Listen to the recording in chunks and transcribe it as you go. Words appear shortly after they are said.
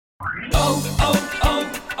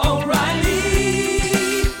O'Reilly.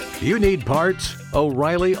 You need parts?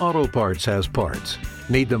 O'Reilly Auto Parts has parts.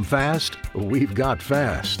 Need them fast? We've got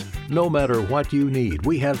fast. No matter what you need,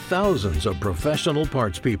 we have thousands of professional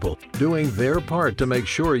parts people doing their part to make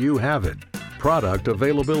sure you have it. Product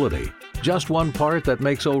availability. Just one part that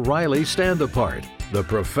makes O'Reilly stand apart. The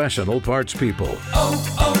professional parts people.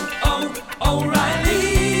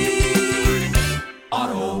 O'Reilly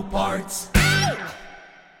Auto Parts.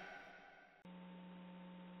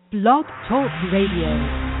 Blog Talk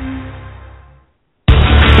Radio.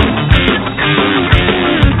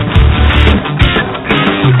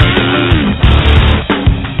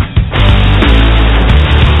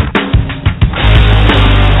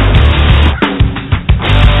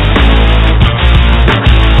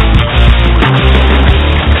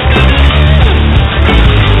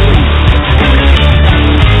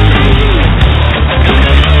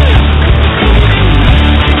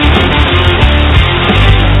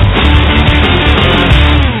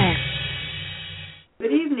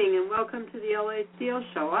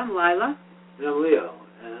 Show. I'm Lila. And I'm Leo.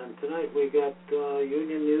 And tonight we got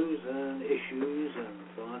union news and issues and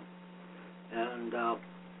so on, and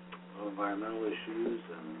environmental issues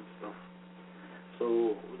and stuff.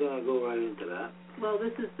 So we're going to go right into that. Well,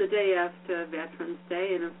 this is the day after Veterans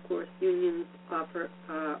Day, and of course unions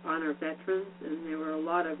honor veterans, and there were a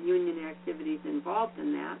lot of union activities involved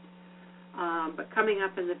in that. But coming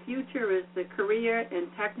up in the future is the Career and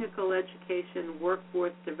Technical Education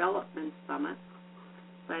Workforce Development Summit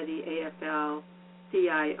by the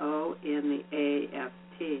AFL-CIO and the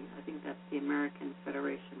AFT. I think that's the American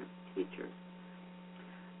Federation of Teachers.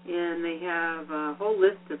 And they have a whole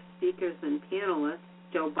list of speakers and panelists.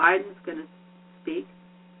 Joe Biden's going to speak,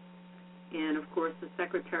 and of course the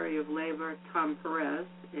Secretary of Labor, Tom Perez,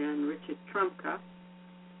 and Richard Trumka.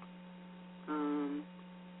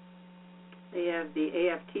 They have the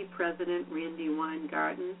AFT President, Randy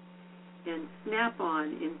Weingarten, and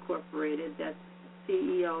Snap-on Incorporated, that's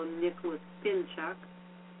CEO Nicholas Pinchuk.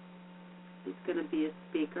 He's going to be a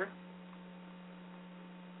speaker.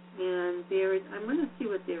 And I'm going to see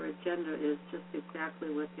what their agenda is, just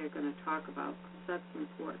exactly what they're going to talk about, because that's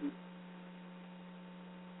important.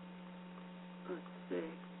 Let's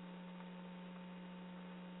see.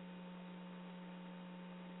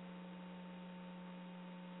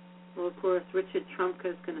 Well, of course, Richard Trumka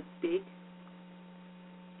is going to speak.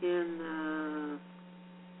 And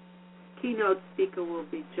keynote speaker will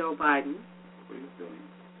be Joe Biden. What are you doing?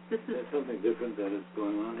 This is something different that is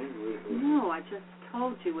going on here? No, I just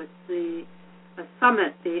told you it's a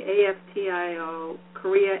summit, the AFT-CIO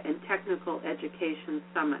Career and Technical Education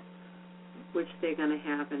Summit, which they're going to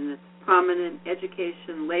have, and it's prominent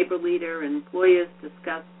education, labor leader, and employers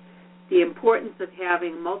discuss the importance of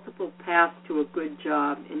having multiple paths to a good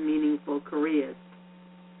job and meaningful careers.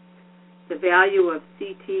 The value of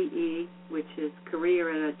CTE, which is career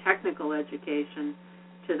and technical education,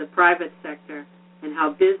 to the private sector, and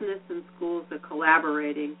how business and schools are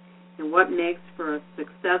collaborating, and what makes for a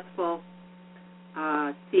successful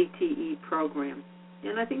CTE program.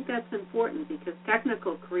 And I think that's important because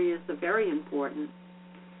technical careers are very important.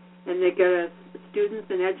 And they get students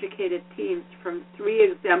and educated teams from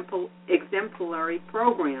 3 exemplary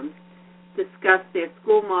programs discuss their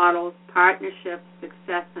school models, partnerships,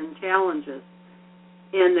 success, and challenges.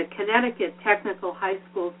 And the Connecticut Technical High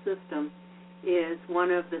School system is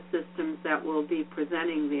one of the systems that will be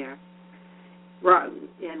presenting there.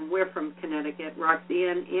 And we're from Connecticut.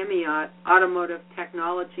 Roxanne Amiot, automotive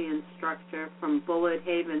technology instructor from Bullard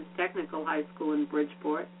Havens Technical High School in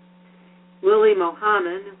Bridgeport. Lily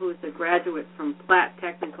Mohammed, who's a graduate from Platt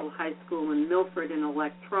Technical High School in Milford in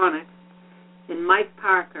electronics. And Mike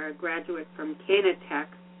Parker, a graduate from Canatech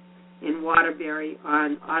in Waterbury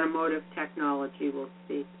on automotive technology, will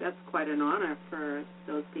speak. That's quite an honor for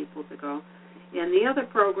those people to go. And the other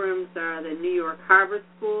programs are the New York Harbor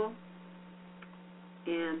School,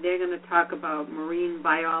 and they're going to talk about marine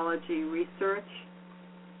biology research,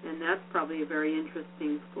 and that's probably a very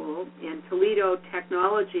interesting school. And Toledo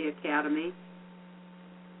Technology Academy,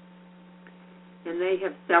 and they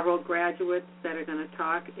have several graduates that are going to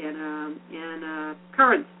talk and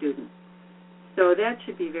current students. So that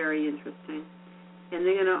should be very interesting. And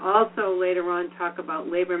they're going to also later on talk about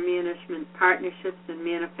labor management partnerships in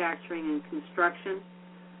manufacturing and construction,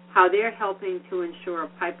 how they're helping to ensure a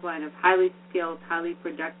pipeline of highly skilled, highly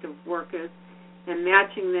productive workers and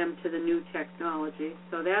matching them to the new technology.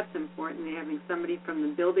 So that's important. They're having somebody from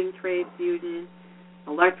the building trades union,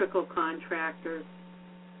 electrical contractors.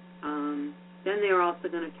 Then they're also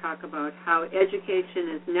going to talk about how education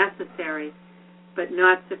is necessary but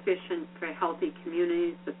not sufficient for healthy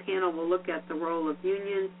communities. The panel will look at the role of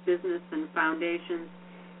unions, business, and foundations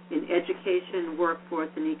in education, workforce,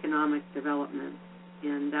 and economic development,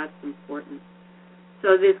 and that's important.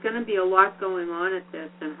 So there's going to be a lot going on at this,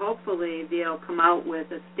 and hopefully they'll come out with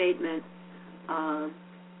a statement after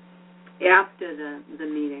the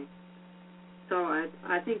meeting. So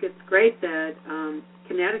I think it's great that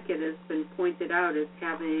Connecticut has been pointed out as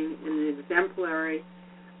having an exemplary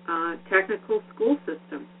technical school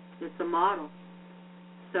system. It's a model.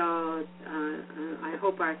 So I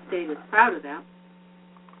hope our state is proud of that.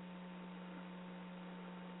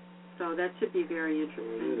 So that should be very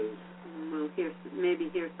interesting. We'll maybe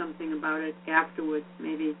hear something about it afterwards.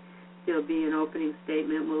 Maybe there'll be an opening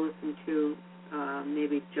statement. We'll listen to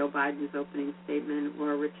maybe Joe Biden's opening statement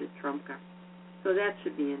or Richard Trumka. So that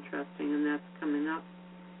should be interesting, and that's coming up.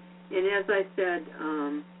 And as I said,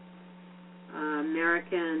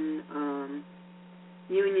 American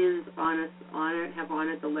unions have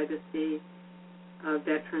honored the legacy of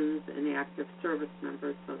veterans and active service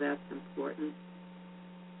members, so that's important.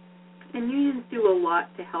 And unions do a lot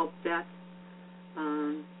to help vets.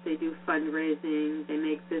 They do fundraising. They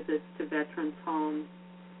make visits to veterans' homes.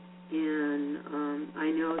 And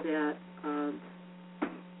I know that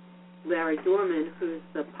Larry Dorman, who's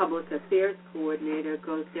the public affairs coordinator,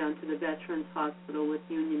 goes down to the Veterans Hospital with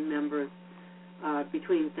union members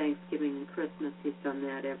between Thanksgiving and Christmas. He's done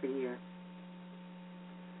that every year.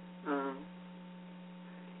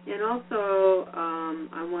 And also,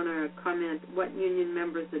 I want to comment what union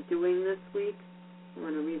members are doing this week. I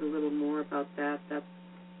want to read a little more about that. That's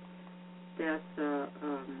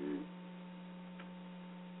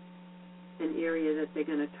an area that they're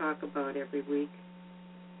going to talk about every week.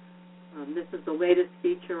 This is the latest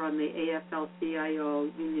feature on the AFL-CIO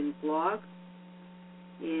union blog,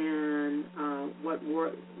 and what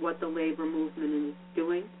the labor movement is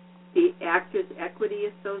doing. The Actors Equity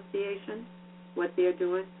Association, what they're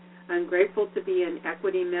doing. I'm grateful to be an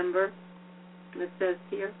equity member, it says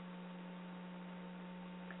here,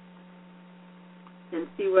 and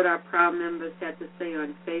see what our proud members had to say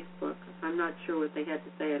on Facebook. I'm not sure what they had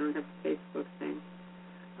to say. I don't have a Facebook thing.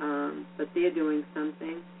 But they're doing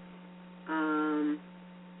something.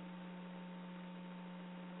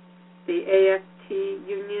 The AFT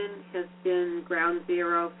union has been ground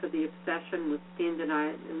zero for the obsession with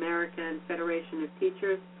Standardized American Federation of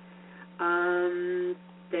Teachers.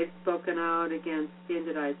 They've spoken out against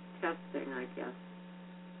standardized testing, I guess.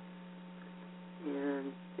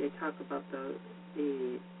 And they talk about the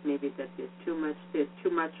maybe that there's too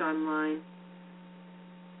much online,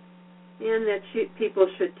 and that people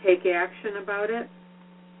should take action about it.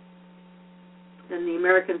 And the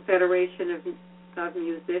American Federation of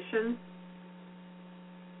Musicians,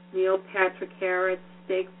 Neil Patrick Harris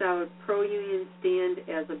stakes out pro-union stand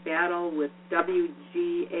as a battle with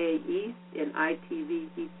WGA East and ITV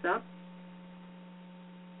heats up.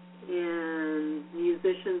 And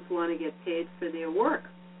musicians want to get paid for their work.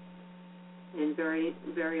 And very,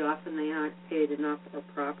 very often they aren't paid enough or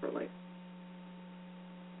properly.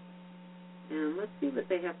 And let's see what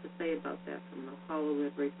they have to say about that from the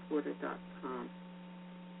HollywoodReporter.com.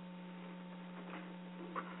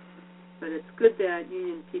 But it's good that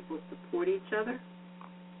union people support each other.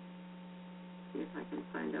 See if I can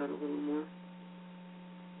find out a little more.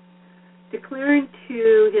 Declaring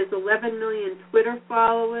to his 11 million Twitter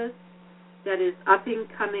followers that his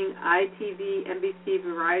up-and-coming ITV NBC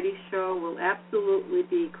variety show will absolutely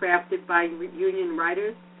be crafted by union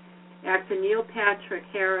writers, actor Neil Patrick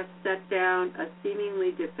Harris set down a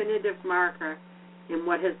seemingly definitive marker in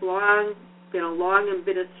what has been a long and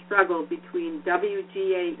bitter struggle between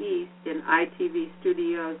WGA East and ITV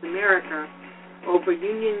Studios America over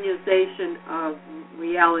unionization of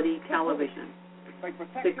reality television.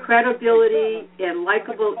 The credibility and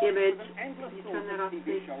likable image, can you turn that off,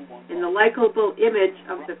 please? And the likable image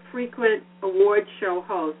of the frequent award show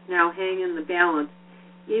host now hang in the balance,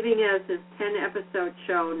 even as his 10-episode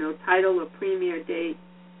show, no title or premiere date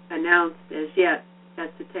announced as yet,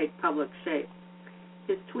 has to take public shape.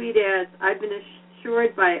 His tweet adds, "I've been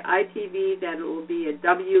assured by ITV that it will be a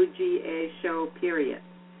WGA show, period."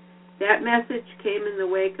 That message came in the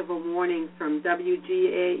wake of a warning from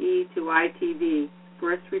WGAE to ITV,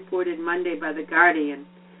 first reported Monday by The Guardian,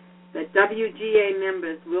 that WGA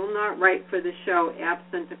members will not write for the show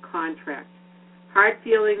absent a contract. Hard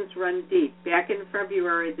feelings run deep. Back in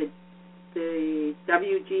February, the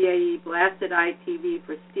WGAE blasted ITV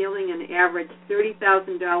for stealing an average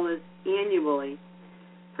 $30,000 annually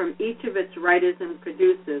from each of its writers and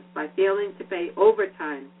producers by failing to pay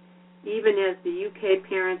overtime, even as the UK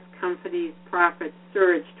parent company's profits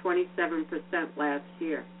surged 27% last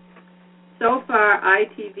year. so far,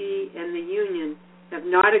 ITV and the union have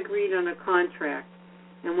not agreed on a contract,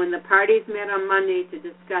 and when the parties met on Monday to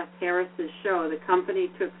discuss Harris's show, the company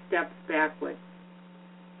took steps backward.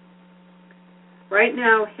 Right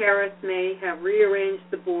now, Harris may have rearranged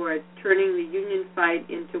the board, turning the union fight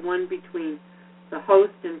into one between the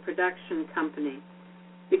host and production company.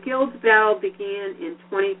 The Guild's battle began in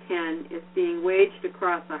 2010, is being waged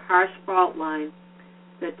across a harsh fault line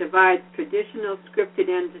that divides traditional scripted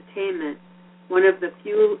entertainment, one of the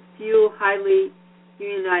few highly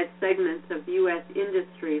unionized segments of U.S.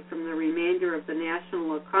 industry, from the remainder of the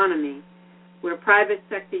national economy, where private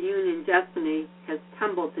sector union destiny has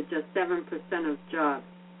tumbled to just 7% of jobs.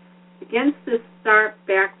 Against this stark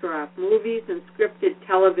backdrop, movies and scripted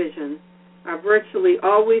television are virtually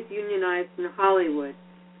always unionized in Hollywood.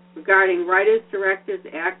 Regarding writers, directors,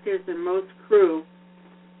 actors, and most crew,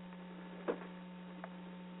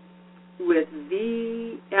 with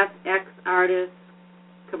VFX artists,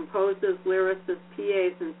 composers, lyricists,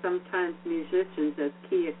 PAs, and sometimes musicians as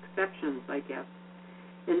key exceptions, I guess.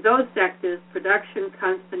 In those sectors, production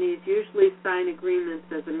companies usually sign agreements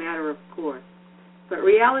as a matter of course. But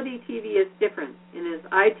reality TV is different, and as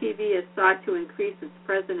ITV has sought to increase its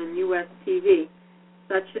presence in U.S. TV,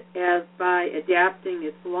 such as by adapting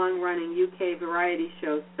its long-running UK variety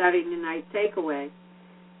show Saturday Night Takeaway,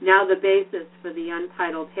 now the basis for the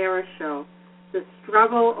untitled Harris show, the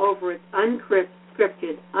struggle over its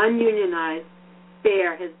unscripted, ununionized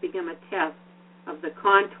fare has become a test of the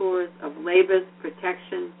contours of labor's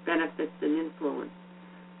protection, benefits, and influence.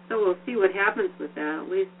 So we'll see what happens with that.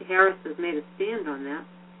 At least Harris has made a stand on that.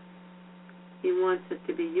 He wants it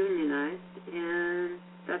to be unionized, and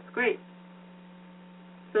that's great.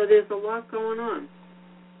 So there's a lot going on.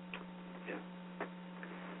 Yeah.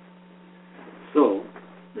 So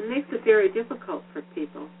it makes it very difficult for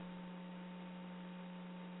people.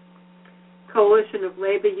 Coalition of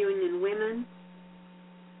Labor Union Women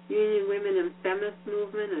and feminist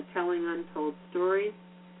movement are telling untold stories.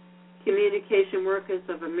 Communication Workers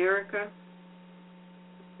of America,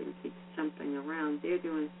 this thing keeps jumping around, they're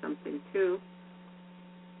doing something too.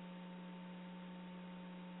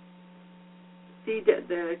 See,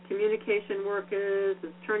 the Communication Workers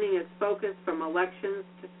is turning its focus from elections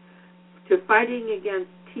to fighting against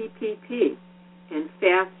TPP and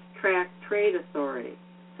fast-track trade authority.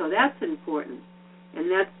 So that's important. And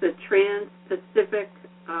that's the Trans-Pacific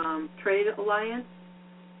Trade Alliance.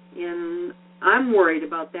 And I'm worried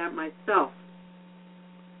about that myself.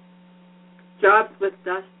 Jobs with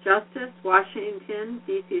Justice, Washington,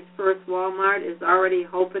 D.C.'s first Walmart is already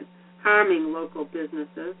harming local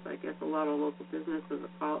businesses. I guess a lot of local businesses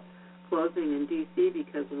are closing in D.C.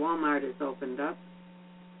 because Walmart has opened up.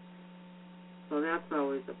 So that's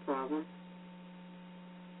always a problem.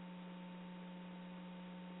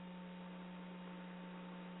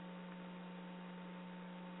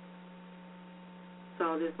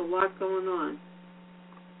 So there's a lot going on.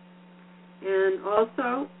 And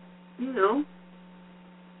also, you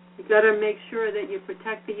got to make sure that you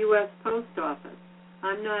protect the U.S. Post Office.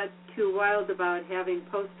 I'm not too wild about having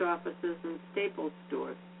post offices and Staples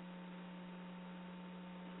stores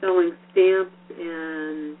selling stamps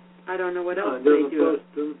and I don't know what else they do.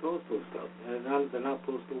 Doing postal stuff. And they're not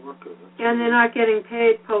postal workers. And they're not getting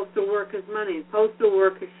paid postal workers' money. Postal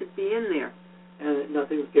workers should be in there. And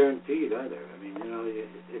nothing's guaranteed either. I mean,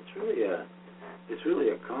 it's really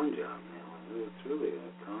a con job now. It's really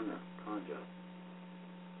a con job.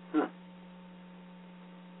 Huh.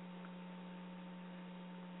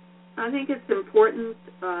 I think it's important.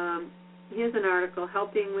 Here's an article,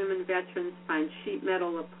 Helping Women Veterans Find Sheet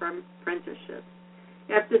Metal Apprenticeships.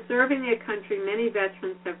 After serving their country, many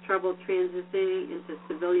veterans have trouble transitioning into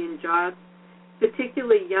civilian jobs,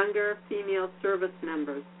 particularly younger female service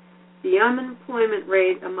members. The unemployment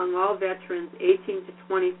rate among all veterans 18 to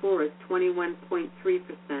 24 is 21.3%,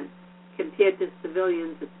 compared to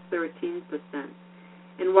civilians it's 13%.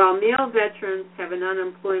 And while male veterans have an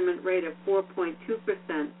unemployment rate of 4.2%,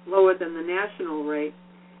 lower than the national rate,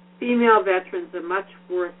 female veterans are much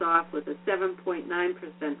worse off with a 7.9%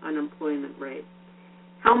 unemployment rate.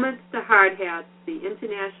 Helmets to hard hats, the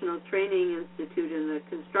International Training Institute and the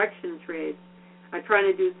construction trades are trying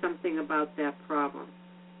to do something about that problem.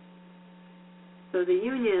 So the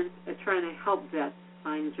unions are trying to help vets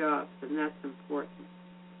find jobs, and that's important.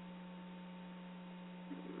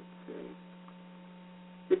 Let's see.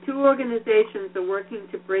 The two organizations are working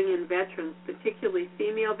to bring in veterans, particularly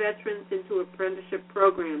female veterans, into apprenticeship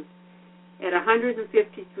programs at 153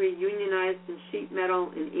 unionized and sheet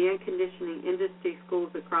metal and air conditioning industry schools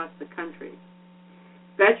across the country.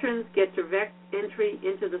 Veterans get direct entry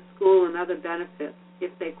into the school and other benefits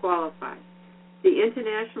if they qualify. The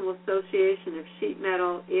International Association of Sheet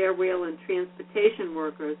Metal, Air, Rail, and Transportation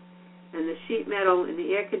Workers and the Sheet Metal and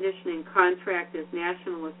the Air Conditioning Contractors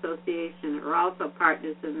National Association are also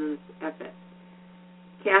partners in this effort.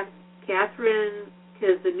 Catherine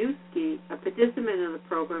Kazanuski, a participant in the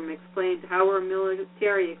program, explained how her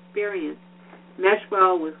military experience meshed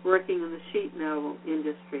well with working in the sheet metal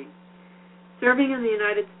industry. Serving in the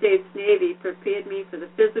United States Navy prepared me for the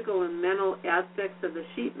physical and mental aspects of the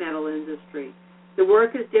sheet metal industry. The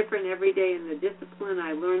work is different every day, and the discipline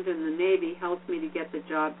I learned in the Navy helps me to get the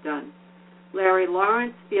job done. Larry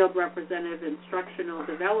Lawrence, Field Representative Instructional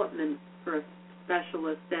Development First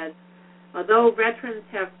Specialist, said, although veterans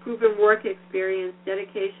have proven work experience,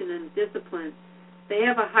 dedication, and discipline, they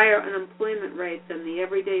have a higher unemployment rate than the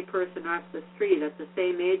everyday person off the street at the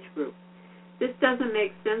same age group. This doesn't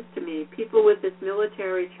make sense to me. People with this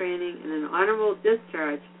military training and an honorable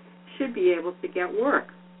discharge should be able to get work.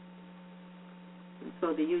 And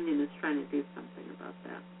so the union is trying to do something about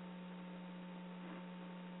that.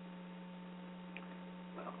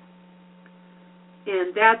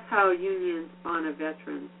 And that's how unions honor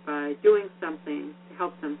veterans, by doing something to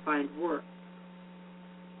help them find work,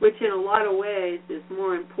 which in a lot of ways is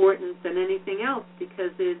more important than anything else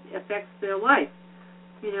because it affects their life.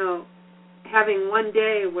 You know, having one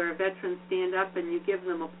day where veterans stand up and you give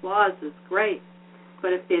them applause is great,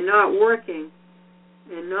 but if they're not working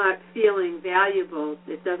and not feeling valuable,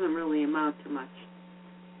 it doesn't really amount to much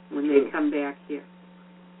when they come back here.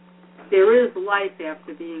 There is life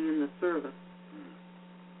after being in the service.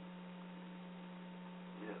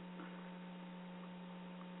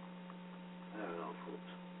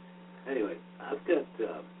 Anyway, I've got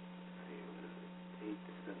 8:17.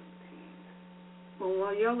 Well,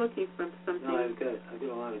 while you're looking for something, no, I've got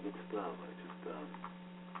a lot of good stuff.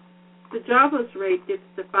 The jobless rate dips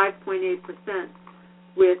to 5.8%,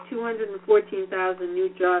 with 214,000 new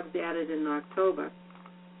jobs added in October.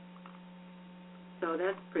 So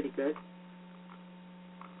that's pretty good.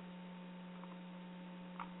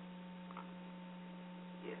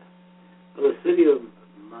 Yeah. Well, the city of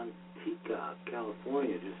Manteca,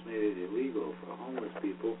 California, just made it illegal for homeless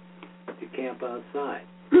people to camp outside,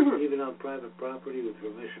 even on private property with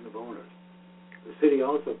permission of owners. The city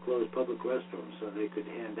also closed public restrooms so they could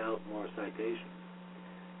hand out more citations.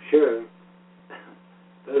 Sure,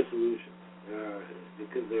 better solutions.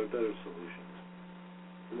 Because there are better solutions.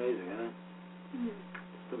 It's amazing, huh?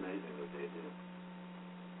 It's amazing what they do.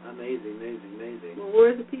 Amazing, amazing, amazing. Well, where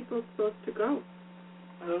are the people supposed to go?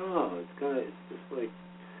 I don't know. It's just like,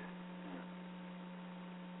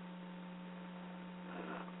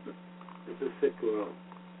 it's a sick world.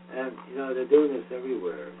 And, you know, they're doing this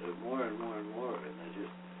everywhere. There's more and more and more. And they're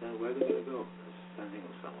just saying, where are they going to go? They're sending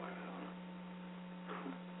them somewhere. I don't know.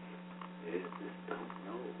 They just don't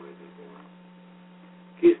know where they're going.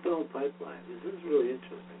 Keystone Pipeline. This is really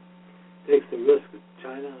interesting. Takes the risk that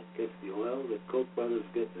China gets the oil, that Koch brothers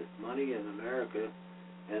get the money, and America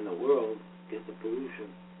and the world get the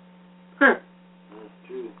pollution. Huh. That's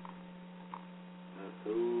true. That's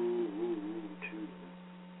so true.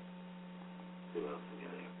 What else we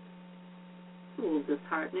got here? It's a little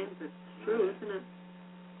disheartening, but it's true, isn't it?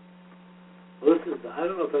 Well, I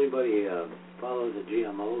don't know if anybody follows the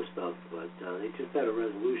GMO stuff, but they just had a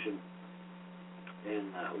resolution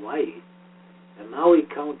in Hawaii. In Maui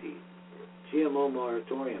County, GMO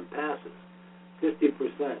moratorium passes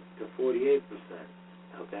 50% to 48%.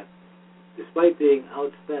 Okay? Despite being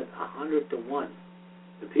outspent 100-1,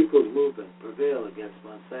 the People's Movement prevailed against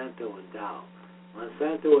Monsanto and Dow.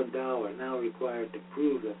 Monsanto and Dow are now required to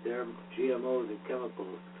prove that their GMOs and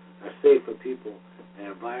chemicals are safe for people and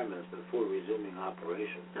environments before resuming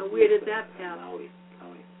operations. Now, where did that pass? Maui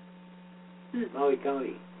County. Maui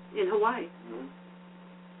County. In Hawaii. Mm-hmm.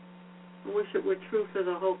 I wish it were true for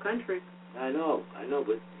the whole country. I know,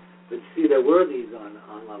 but see, there were these on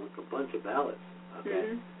like a bunch of ballots, okay?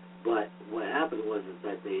 Mm-hmm. But what happened was is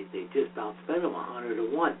that they just outspent them 100-1,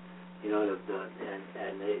 you know,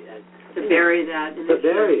 to bury that initiative. To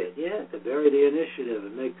bury it, yeah, to bury the initiative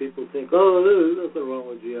and make people think, oh, there's nothing wrong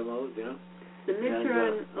with GMOs, you know. The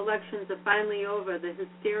midterm elections are finally over. The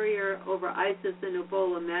hysteria over ISIS and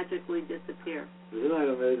Ebola magically disappear. Isn't that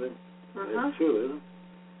amazing? Uh-huh. It's true, isn't it?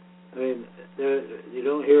 I mean, you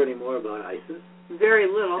don't hear any more about ISIS. Very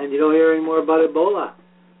little. And you don't hear any more about Ebola.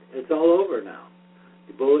 It's all over now.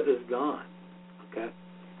 Ebola is gone. Okay?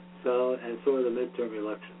 So are the midterm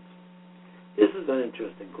elections. This is an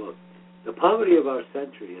interesting quote. The poverty of our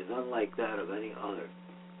century is unlike that of any other.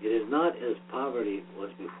 It is not as poverty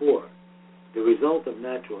was before, the result of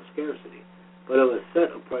natural scarcity, but of a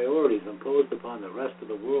set of priorities imposed upon the rest of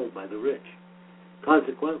the world by the rich.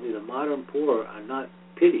 Consequently, the modern poor are not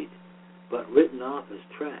pitied, but written off as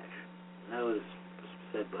trash. And that was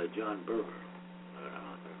said by John Berger, an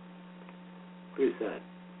author. Pretty sad.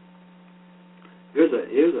 Here's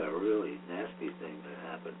a really nasty thing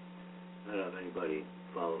that happened. I don't know if anybody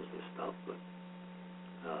follows this stuff, but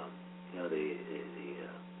the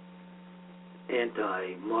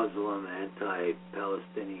anti-Muslim,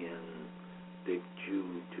 anti-Palestinian, big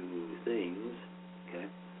Jew things. Okay,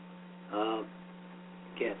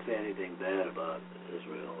 can't say anything bad about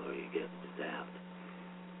Israel or you get stabbed.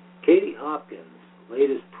 Katie Hopkins'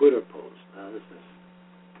 latest Twitter post. Now this is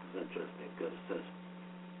interesting because it says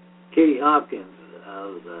Katie Hopkins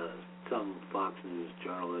was some Fox News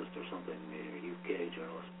journalist or something, maybe UK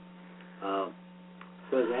journalist,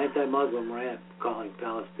 says anti-Muslim rant calling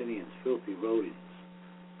Palestinians filthy rodents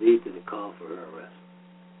lead to the call for her arrest.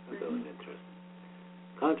 I thought that was interesting.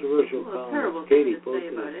 Controversial columnist Katie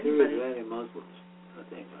posted a series of anti-Muslims, I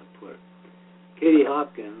think, on Twitter. Katie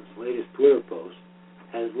Hopkins' latest Twitter post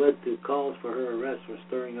has led to calls for her arrest for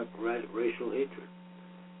stirring up racial hatred.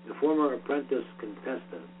 The former apprentice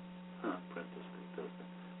contestant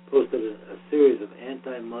posted a series of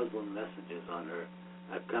anti-Muslim messages on her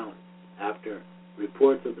account after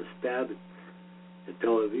reports of the stabbing in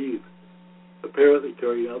Tel Aviv apparently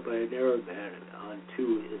carried out by an Arab man on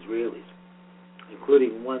two Israelis,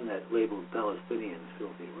 including one that labeled Palestinians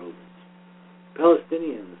filthy rodents.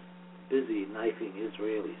 Palestinians busy knifing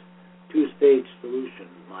Israelis. Two-stage solution,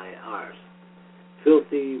 my arse.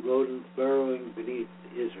 Filthy rodents burrowing beneath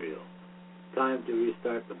Israel. Time to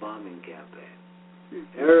restart the bombing campaign.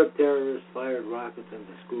 Arab terrorists fired rockets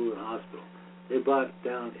into school and hospital. They brought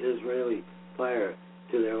down Israeli fire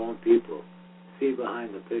to their own people. See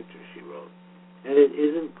behind the picture, she wrote. And it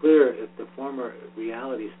isn't clear if the former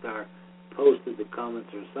reality star posted the comments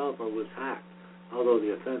herself or was hacked, although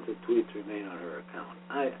the offensive tweets remain on her account.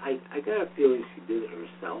 I got a feeling she did it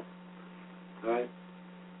herself. All right?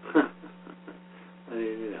 I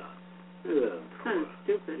mean, kind of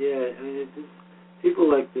stupid. Yeah, I mean, people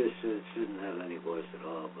like this shouldn't have any voice at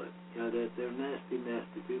all, but, they're nasty,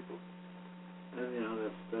 nasty people. And,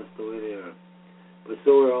 that's the way they are. But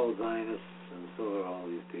so are all Zionists, and so are all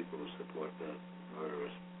these people who support that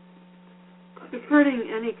murderous country. Supporting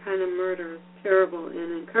any kind of murder is terrible,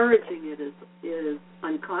 and encouraging it is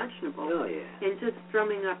unconscionable. Oh, yeah. And just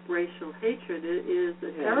drumming up racial hatred is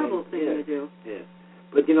a terrible thing to do. Yeah.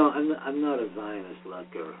 But, I'm not a Zionist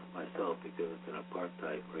lugger myself because it's an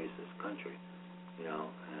apartheid racist country, and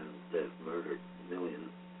they've murdered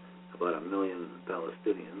about 1 million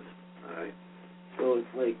Palestinians, all right? So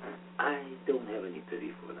it's like, I don't have any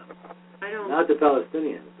pity for them. I don't. Not the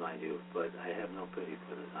Palestinians, mind you, but I have no pity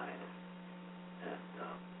for the Zionists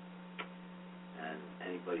and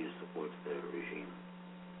anybody who supports their regime.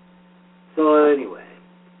 So anyway.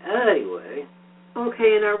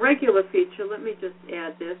 Okay, in our regular feature, let me just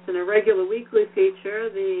add this. In a regular weekly feature,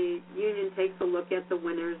 the union takes a look at the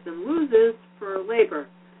winners and losers for labor.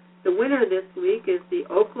 The winner this week is the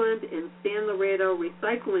Oakland and San Laredo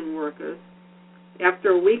recycling workers. After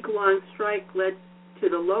a week-long strike led to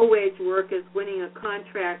the low-wage workers winning a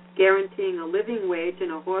contract guaranteeing a living wage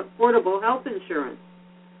and affordable health insurance.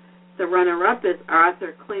 The runner-up is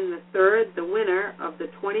Arthur Kling III, the winner of the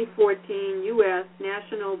 2014 U.S.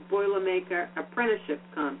 National Boilermaker Apprenticeship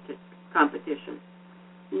Competition.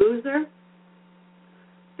 Loser?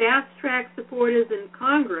 Fast-track supporters in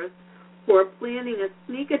Congress who are planning a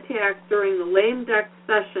sneak attack during the lame duck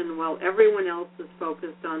session while everyone else is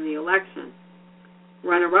focused on the election.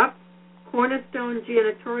 Runner-up, Cornerstone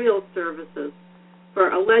Janitorial Services for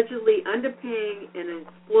allegedly underpaying and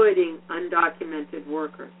exploiting undocumented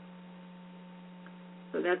workers.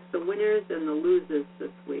 So that's the winners and the losers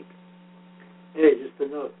this week. Hey, just a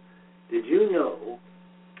note. Did you know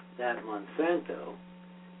that Monsanto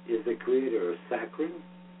is the creator of saccharin,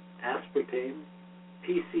 aspartame,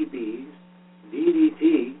 PCBs,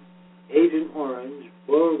 DDT, Agent Orange,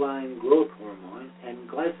 bovine growth hormone, and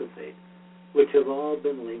glyphosate, which have all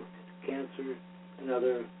been linked to cancer and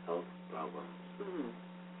other health problems. Oh,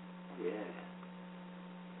 yeah.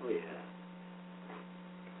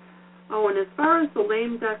 Oh, and as far as the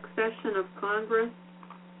lame duck session of Congress,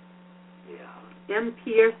 M.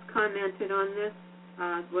 Pierce commented on this,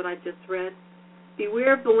 what I just read.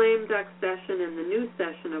 Beware of the lame duck session and the new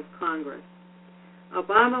session of Congress.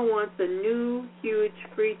 Obama wants a new, huge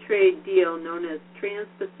free trade deal known as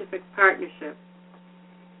Trans-Pacific Partnership.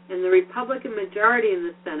 And the Republican majority in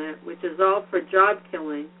the Senate, which is all for job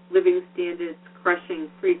killing, living standards crushing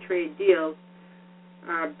free trade deals,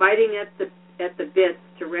 are biting at the bits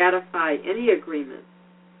to ratify any agreement.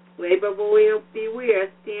 Labor will beware,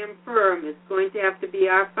 stand firm. It's going to have to be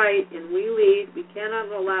our fight, and we lead. We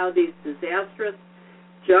cannot allow these disastrous,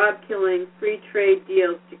 job-killing, free trade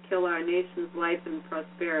deals to kill our nation's life and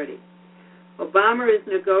prosperity. Obama is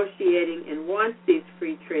negotiating and wants these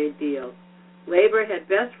free trade deals. Labor had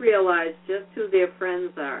best realize just who their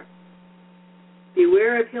friends are.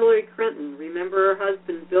 Beware of Hillary Clinton. Remember her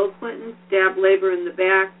husband, Bill Clinton, stabbed Labor in the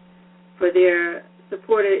back for their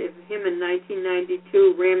support of him in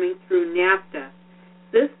 1992, ramming through NAFTA.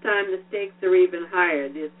 This time the stakes are even higher.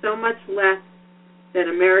 There's so much less that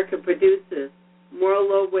America produces, more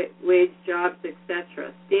low-wage jobs,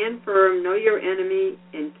 etc. Stand firm, know your enemy,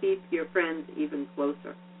 and keep your friends even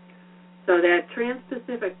closer. So that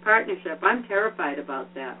Trans-Pacific Partnership, I'm terrified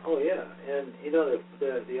about that. Oh, yeah. And, you know,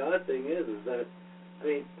 the odd thing is that, I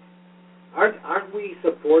mean, aren't we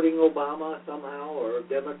supporting Obama somehow, or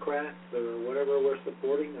Democrats, or whatever we're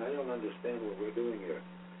supporting? I don't understand what we're doing here.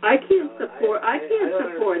 I can't support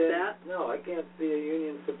that. No, I can't see a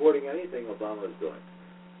union supporting anything Obama's doing.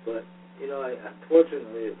 But, you know,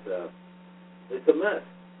 unfortunately, it's a mess.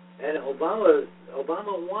 And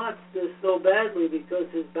Obama wants this so badly because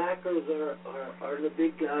his backers are the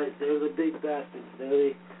big guys. They're the big bastards.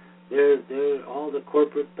 They're all the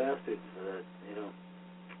corporate bastards. You know,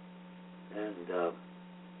 and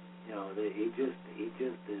you know, he just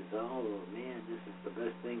is. Oh man, this is the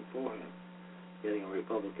best thing for him. Getting a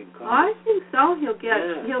Republican Congress. I think so. He'll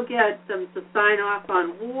get them to sign off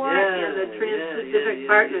on war and the Trans-Pacific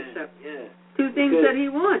Partnership. Yeah. Two things that he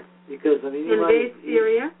wants. Because, I mean, invade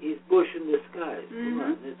Syria. He's Bush in disguise. Mm-hmm. Come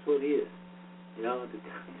on, that's what he is. You know, he's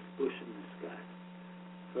Bush in disguise.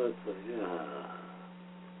 So it's like,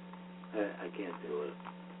 I can't do it.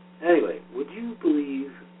 Anyway, would you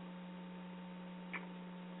believe?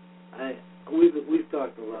 We've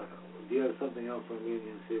talked a lot. Do you have something else on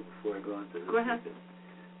unions here before I go on to this? Go ahead.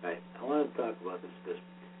 All right, I want to talk about this.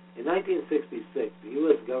 In 1966, the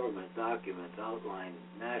U.S. government documents outlined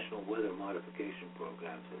national weather modification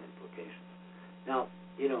programs and implications. Now,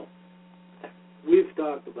 you know, we've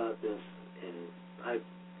talked about this, and I've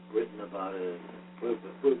written about it.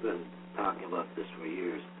 We've been talking about this for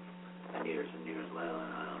years and years and years,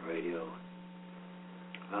 on radio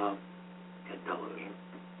and television.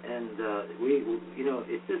 And we, you know,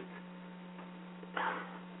 it's just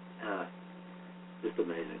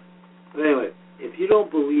amazing. But anyway, if you don't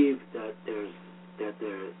believe that there's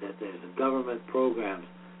government programs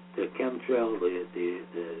to chemtrail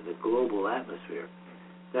the global atmosphere,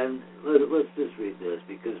 then let's just read this,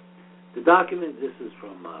 because the document, this is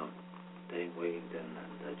from Dane Wigington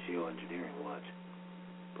and Geoengineering Watch,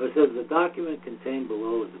 but it says the document contained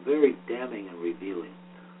below is very damning and revealing.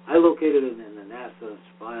 I located it in the NASA's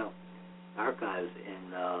file archives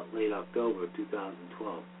in late October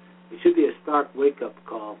 2012. It should be a stark wake-up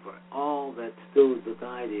call for all that still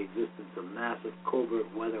deny the existence of massive covert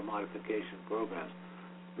weather modification programs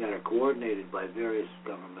that are coordinated by various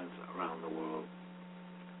governments around the world.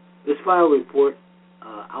 This file report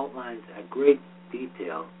outlines at great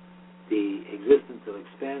detail the existence of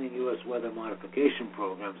expanding U.S. weather modification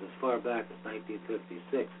programs as far back as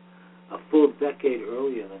 1956, a full decade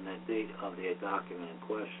earlier than the date of the document in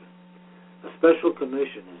question. A special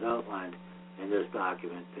commission is outlined in this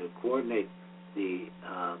document to coordinate the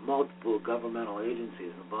multiple governmental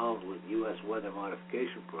agencies involved with U.S. weather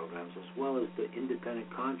modification programs, as well as the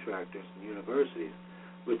independent contractors and universities,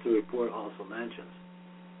 which the report also mentions.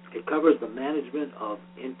 It covers the management of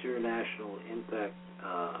international impacts,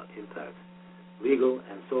 legal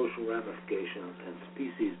and social ramifications, and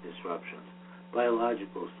species disruptions,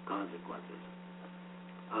 biological consequences.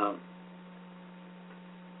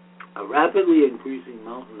 A rapidly increasing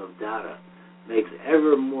mountain of data makes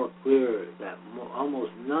ever more clear that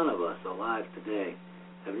almost none of us alive today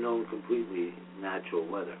have known completely natural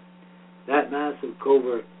weather. That massive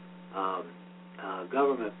covert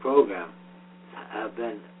government program have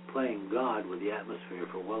been playing God with the atmosphere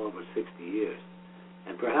for well over 60 years,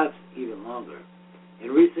 and perhaps even longer. In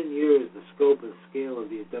recent years, the scope and scale of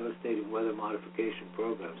these devastating weather modification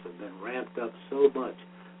programs have been ramped up so much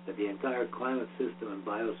that the entire climate system and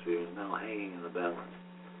biosphere is now hanging in the balance.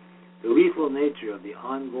 The lethal nature of the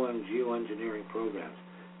ongoing geoengineering programs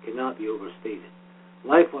cannot be overstated.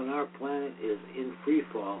 Life on our planet is in free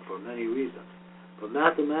fall for many reasons, but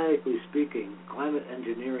mathematically speaking, climate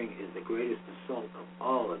engineering is the greatest assault of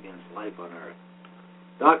all against life on Earth.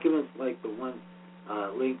 Documents like the one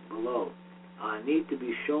linked below need to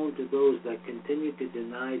be shown to those that continue to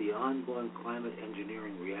deny the ongoing climate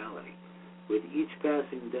engineering reality. With each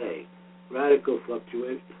passing day, radical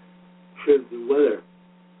fluctuations in weather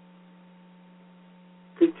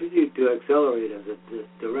continue to accelerate as a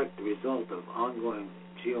direct result of ongoing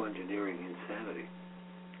geoengineering insanity.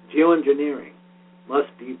 Geoengineering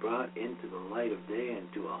must be brought into the light of day and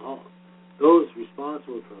to a halt. Those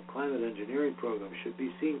responsible for the climate engineering program should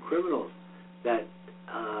be seen criminals that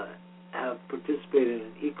have participated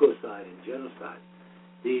in ecocide and genocide.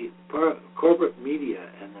 The corporate media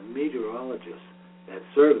and the meteorologists that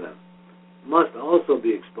serve them must also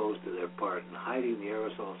be exposed to their part in hiding the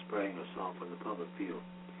aerosol spraying of salt from the public view.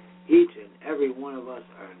 Each and every one of us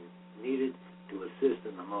are needed to assist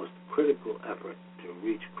in the most critical effort to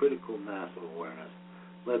reach critical mass of awareness.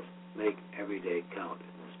 Let's make every day count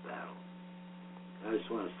in this battle. I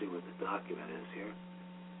just want to see what the document is here.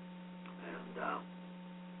 And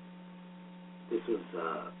this was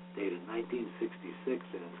dated 1966,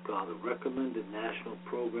 and it's called the Recommended National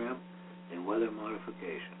Program in Weather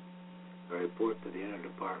Modification, a report to the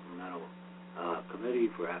Interdepartmental Committee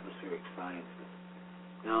for Atmospheric Sciences.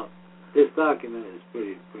 Now, this document is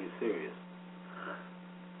pretty serious.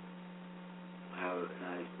 I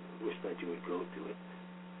wish that you would go to it.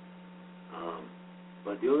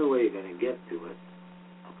 But the only way you're going to get to it,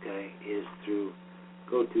 okay, is to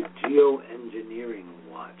go to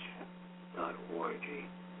geoengineeringwatch.org.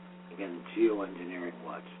 Again, Geoengineering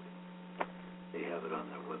Watch. They have it on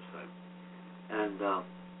their website. And I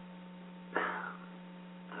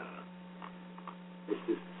don't know. It's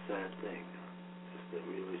just a sad thing. It's just a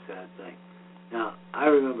really sad thing. Now, I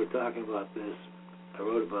remember talking about this. I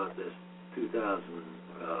wrote about this 2000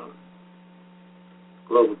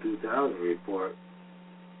 Global 2000 report,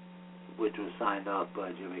 which was signed off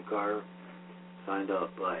by Jimmy Carter, signed off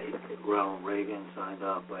by Ronald Reagan, signed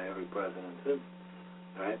off by every president since,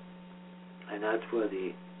 right? And that's for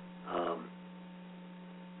the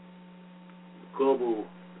global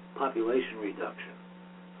population reduction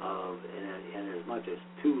of in as much as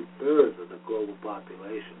 2/3 of the global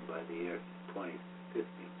population by the year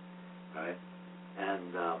 2050, right?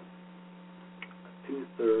 And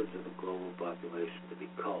 2/3 of the global population to be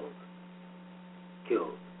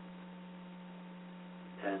killed.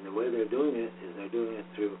 And the way they're doing it is they're doing it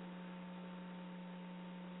through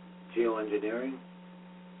geoengineering,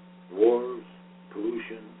 wars,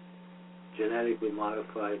 pollution, genetically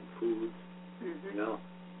modified foods,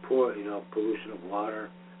 pollution of water,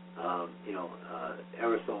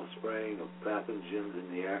 aerosol spraying of pathogens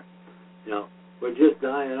in the air. We're just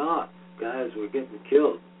dying off, guys. We're getting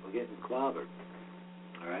killed. We're getting clobbered.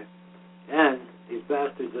 All right, and these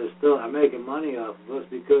bastards are making money off of us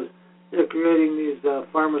because they're creating these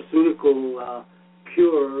pharmaceutical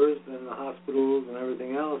cures in the hospitals and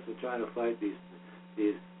everything else. They're trying to fight these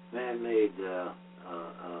man-made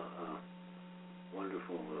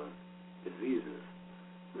wonderful diseases,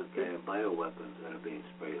 okay, and bioweapons that are being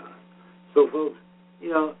sprayed on us. So, folks,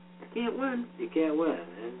 you can't win. You can't win,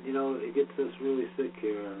 and it gets us really sick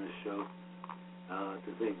here on this show.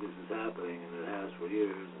 To think this is happening, and it has for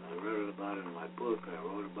years, and I read about it in my book, and I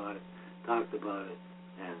wrote about it, talked about it,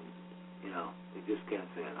 and, we just can't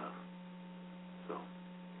say enough. So,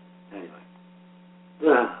 anyway.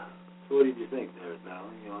 So what did you think there,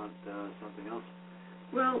 Valerie? You want something else?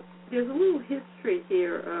 Well, there's a little history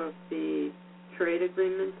here of the trade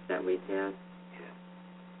agreements that we've had. Yeah.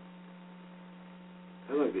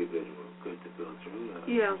 That might be good to go through.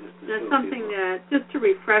 That's something that, just to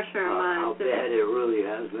refresh our minds. How bad it really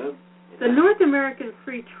has been. The North American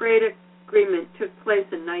Free Trade Agreement took place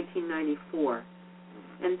in 1994,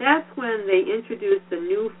 and that's when they introduced a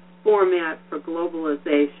new format for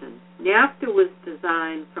globalization. NAFTA was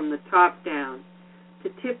designed from the top down to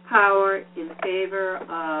tip power in favor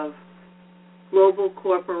of global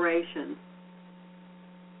corporations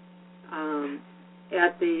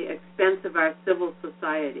at the expense of our civil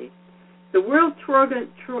society. The World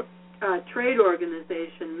Trade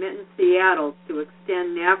Organization met in Seattle to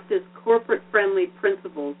extend NAFTA's corporate-friendly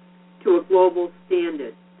principles to a global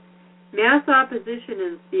standard. Mass opposition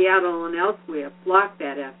in Seattle and elsewhere blocked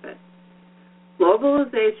that effort.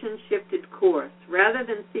 Globalization shifted course. Rather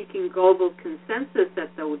than seeking global consensus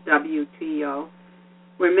at the WTO,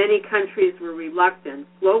 where many countries were reluctant,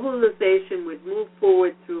 globalization would move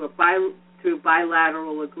forward through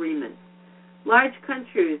bilateral agreements. Large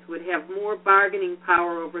countries would have more bargaining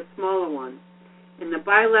power over smaller ones, and the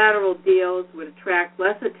bilateral deals would attract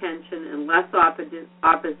less attention and less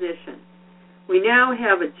opposition. We now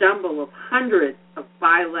have a jumble of hundreds of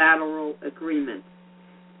bilateral agreements.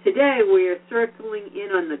 Today, we are circling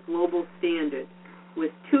in on the global standard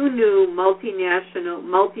with two new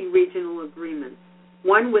multi-regional agreements,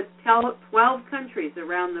 one with 12 countries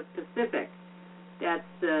around the Pacific. That's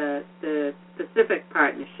the Pacific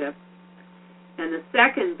Partnership. and the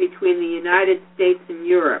second between the United States and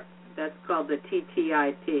Europe. That's called the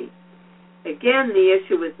TTIP. Again, the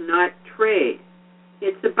issue is not trade.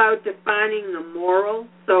 It's about defining the moral,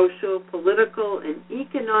 social, political, and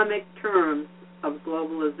economic terms of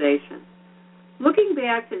globalization. Looking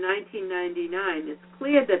back to 1999, it's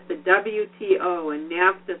clear that the WTO and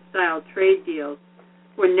NAFTA-style trade deals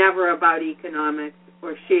were never about economics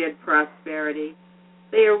or shared prosperity.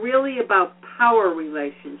 They are really about power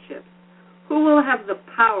relationships. Who will have the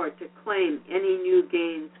power to claim any new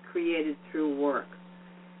gains created through work?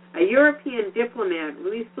 A European diplomat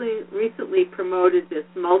recently promoted this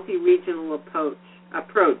multi-regional approach,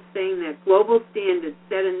 saying that global standards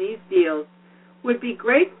set in these deals would be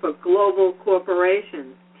great for global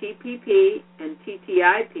corporations. TPP and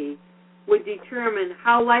TTIP would determine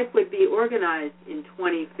how life would be organized in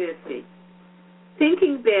 2050.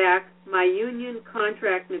 Thinking back, my union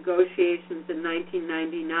contract negotiations in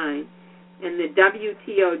 1999 and the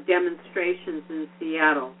WTO demonstrations in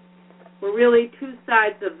Seattle were really two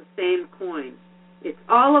sides of the same coin. It's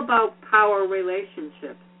all about power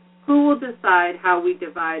relationships. Who will decide how we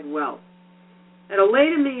divide wealth? At a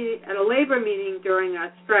labor meeting during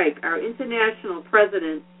our strike, our international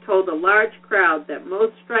president told a large crowd that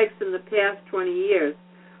most strikes in the past 20 years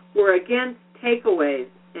were against takeaways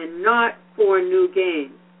and not for new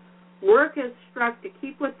gains. Workers struck to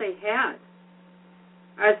keep what they had.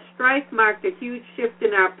 Our strike marked a huge shift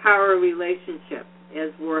in our power relationship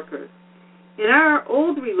as workers. In our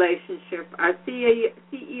old relationship, our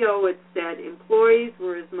CEO had said employees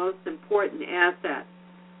were his most important asset.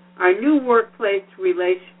 Our new workplace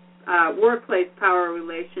power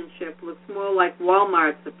relationship looks more like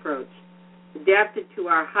Walmart's approach, adapted to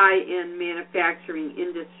our high-end manufacturing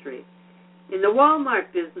industry. In the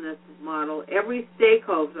Walmart business model, every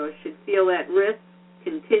stakeholder should feel at risk,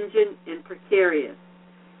 contingent, and precarious.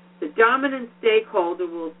 The dominant stakeholder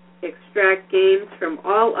will extract gains from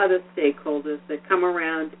all other stakeholders that come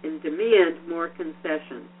around and demand more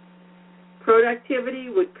concessions. Productivity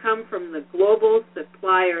would come from the global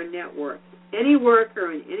supplier network. Any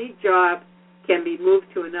worker in any job can be moved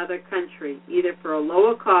to another country, either for a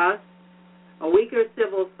lower cost, a weaker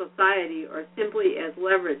civil society, or simply as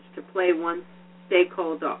leverage to play one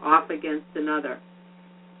stakeholder off against another.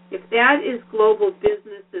 If that is global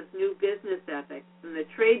business's new business ethic, then the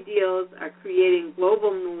trade deals are creating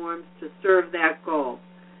global norms to serve that goal.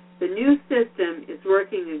 The new system is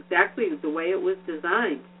working exactly the way it was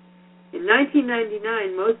designed. In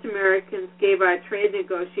 1999, most Americans gave our trade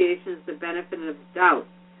negotiations the benefit of the doubt.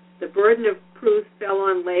 The burden of proof fell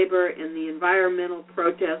on labor and the environmental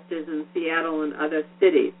protesters in Seattle and other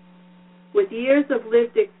cities. With years of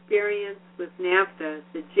lived experience with NAFTA,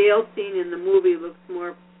 the jail scene in the movie looks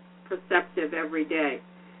more perceptive every day.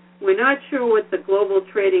 We're not sure what the global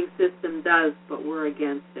trading system does, but we're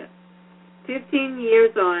against it. 15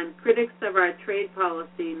 years on, critics of our trade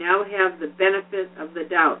policy now have the benefit of the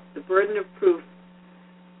doubt. The burden of proof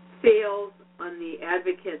fails on the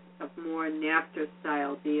advocates of more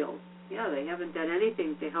NAFTA-style deals. Yeah, they haven't done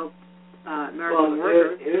anything to help American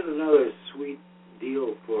workers. Here's another sweet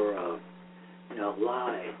deal for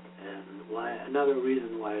lie, and another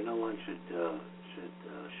reason why no one should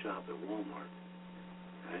shop at Walmart.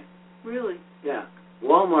 Okay? Really? Yeah.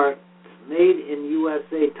 Walmart made in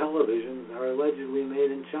USA televisions are allegedly made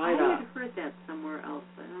in China. I had heard that somewhere else.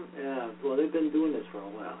 Yeah, well, they've been doing this for a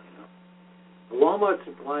while, The Walmart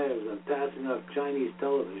suppliers are passing off Chinese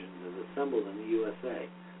televisions as assembled in the USA,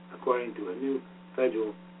 according to a new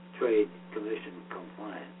Federal Trade Commission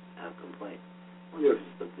complaint. I wonder if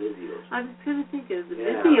it's the Vizios. I was going to think the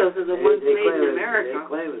Vizios are the ones made in America. They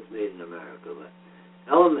claim it's made in America, but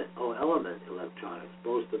Element Electronics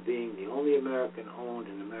boasts of being the only American-owned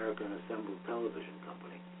and American-assembled television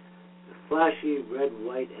company. The flashy red,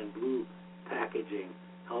 white, and blue packaging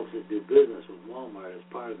helps it do business with Walmart as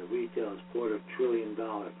part of the retailer's $250 billion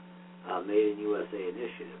Made in USA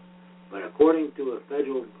initiative. But according to a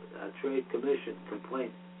Federal Trade Commission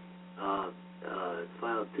complaint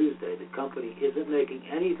filed Tuesday, the company isn't making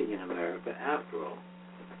anything in America after all.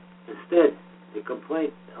 Instead, the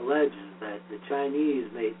complaint alleges that the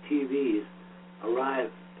Chinese-made TVs arrive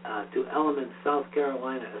to Element's South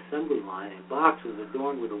Carolina assembly line in boxes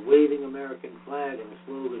adorned with a waving American flag and the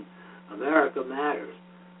slogan, "America Matters,"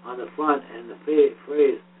 on the front and the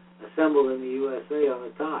phrase, "Assembled in the USA" on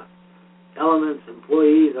the top. Element's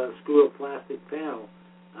employees unscrew a plastic panel,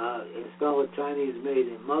 install a Chinese-made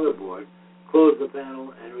motherboard, close the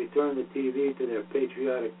panel, and return the TV to their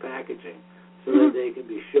patriotic packaging so that they can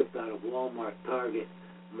be shipped out of Walmart, Target,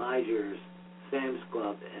 Meijer's, Sam's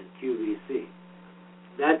Club, and QVC.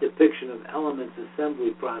 that depiction of Element's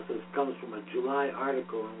assembly process comes from a July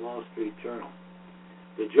article in Wall Street Journal.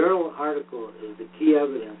 The journal article is the key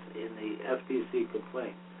evidence in the FTC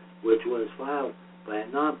complaint, which was filed by a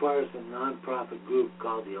nonpartisan, nonprofit group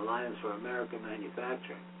called the Alliance for American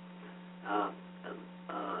Manufacturing.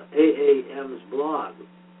 AAM's blog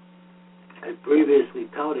had previously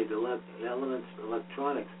touted Element's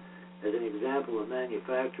Electronics as an example of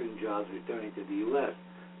manufacturing jobs returning to the U.S.,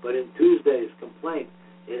 but in Tuesday's complaint,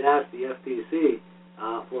 it asked the FTC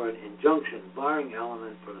for an injunction barring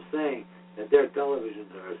Element from saying that their televisions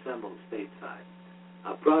are assembled stateside.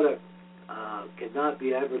 A product cannot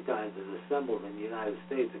be advertised as assembled in the United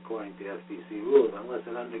States according to FTC rules unless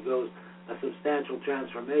it undergoes a substantial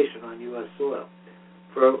transformation on U.S. soil.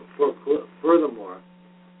 Furthermore,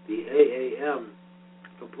 the AAM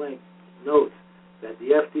complaint notes that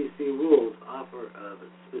the FTC rules offer a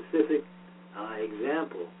specific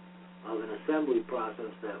example of an assembly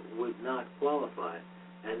process that would not qualify,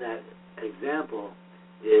 and that example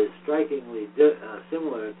is strikingly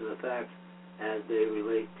similar to the facts as they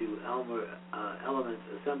relate to Element's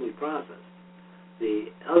assembly process.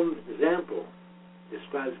 The example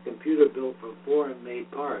describes a computer built from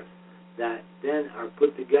foreign-made parts that then are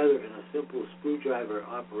put together in a simple screwdriver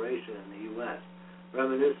operation in the U.S.,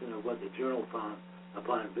 reminiscent of what the journal found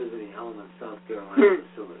upon visiting Element's South Carolina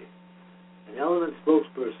facility. An Element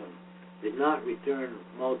spokesperson did not return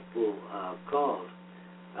multiple calls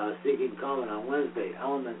seeking comment on Wednesday.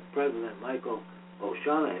 Element President Michael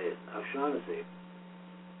O'Shaughnessy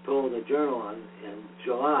told the journal in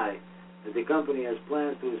July that the company has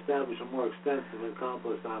plans to establish a more extensive and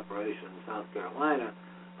complex operation in South Carolina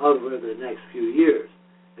over the next few years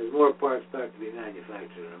as more parts start to be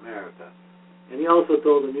manufactured in America. And he also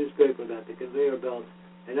told the newspaper that the conveyor belts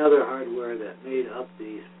and other hardware that made up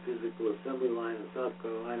the physical assembly line in South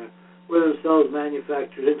Carolina were themselves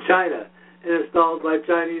manufactured in China and installed by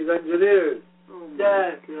Chinese engineers. Oh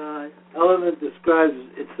my God. Element describes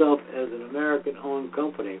itself as an American-owned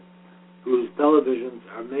company whose televisions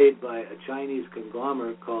are made by a Chinese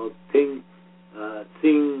conglomerate called Tsingtao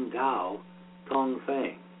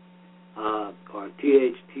Tongfang, or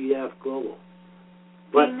THTF Global.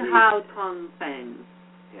 Tsingtao Tongfang.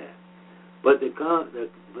 Yeah. But the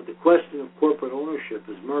question of corporate ownership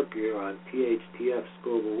is murkier on THTF's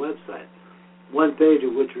global website, one page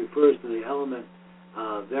of which refers to the Element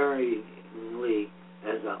varyingly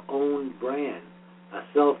as an owned brand, a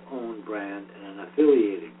self-owned brand, and an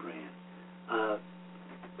affiliated brand. A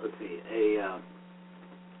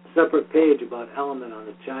separate page about Element on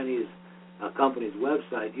the Chinese company's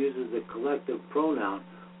website uses the collective pronoun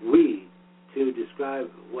we to describe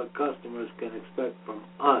what customers can expect from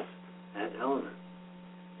us at Element.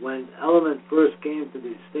 When Element first came to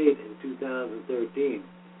the state in 2013,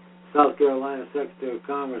 South Carolina Secretary of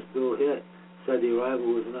Commerce Bill Hitt said the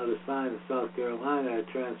arrival was another sign that South Carolina had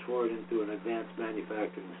transformed into an advanced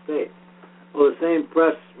manufacturing state. Well, the same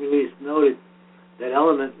press release noted that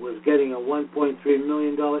Element was getting a $1.3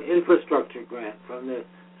 million infrastructure grant from the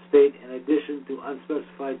state in addition to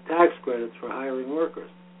unspecified tax credits for hiring workers.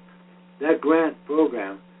 That grant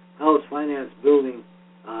program helps finance building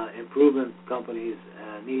improvement companies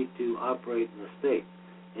need to operate in the state.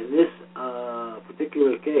 In this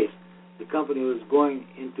particular case, the company was going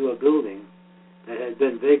into a building that had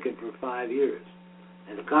been vacant for 5 years,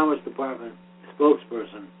 and the Commerce Department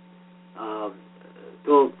spokesperson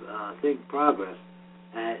told Think Progress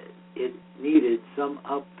that it needed some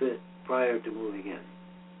upfit prior to moving in.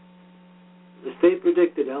 The state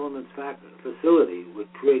predicted Element's facility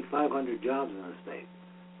would create 500 jobs in the state.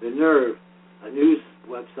 The Nerve, a news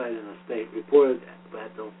website in the state, reported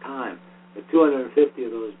at the time that 250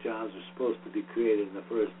 of those jobs were supposed to be created in the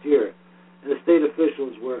first year, and the state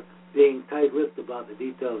officials were being tight-lipped about the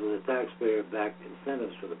details of the taxpayer-backed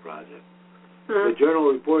incentives for the project. The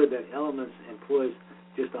journal reported that Elements employs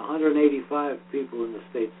just 185 people in the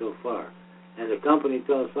state so far, and the company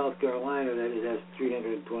tells South Carolina that it has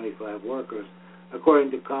 325 workers,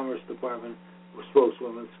 according to Commerce Department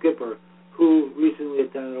spokeswoman Skipper, who recently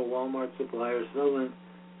attended a Walmart supplier settlement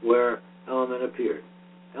where Element appeared.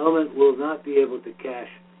 Element will not be able to cash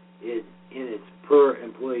in its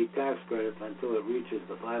per-employee tax credits until it reaches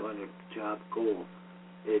the 500-job goal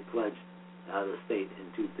it pledged the state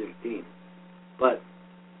in 2013. But,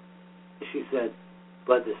 she said,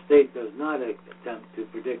 but the state does not attempt to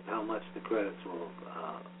predict how much the credits will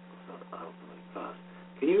ultimately cost.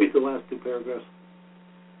 Can you read the last two paragraphs?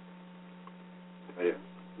 Yeah.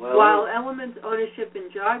 While Element's ownership and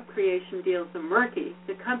job creation deals are murky,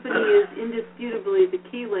 the company is indisputably the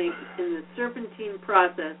key link in the serpentine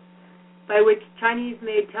process by which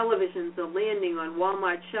Chinese-made televisions are landing on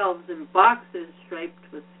Walmart shelves in boxes striped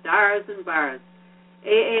with stars and bars.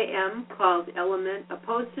 AAM, called Element, a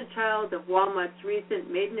poster child of Walmart's recent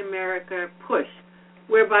Made in America push,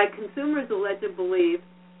 whereby consumers are led to believe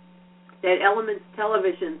that Element's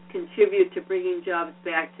televisions contribute to bringing jobs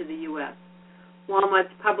back to the U.S.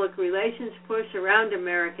 Walmart's public relations push around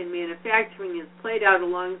American manufacturing is played out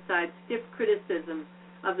alongside stiff criticism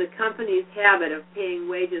of the company's habit of paying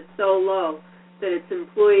wages so low that its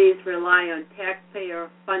employees rely on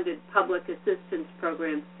taxpayer-funded public assistance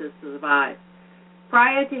programs to survive.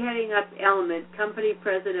 Prior to heading up Element, company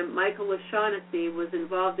president Michael O'Shaughnessy was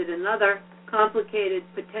involved in another complicated,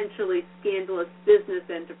 potentially scandalous business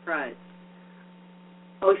enterprise.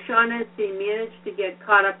 O'Shaughnessy managed to get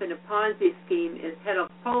caught up in a Ponzi scheme as head of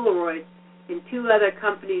Polaroid and two other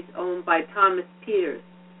companies owned by Thomas Peters.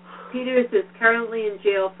 Peters is currently in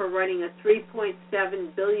jail for running a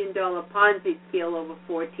 $3.7 billion Ponzi scheme over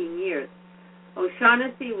 14 years.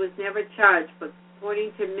 O'Shaughnessy was never charged, but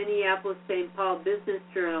according to Minneapolis-St. Paul Business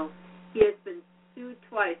Journal, he has been sued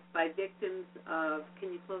twice by victims of,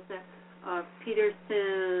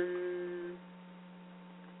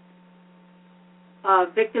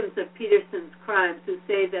 victims of Peterson's crimes, who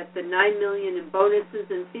say that the $9 million in bonuses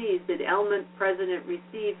and fees that Element president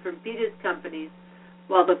received from Peters companies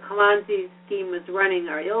while the Ponzi scheme was running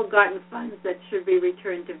are ill-gotten funds that should be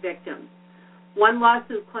returned to victims. One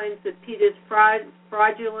lawsuit claims that Peters' fraud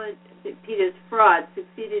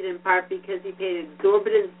succeeded in part because he paid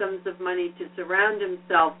exorbitant sums of money to surround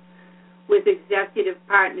himself with executive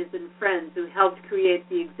partners and friends who helped create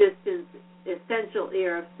the essential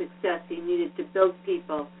air of success he needed to build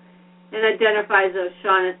people, and identifies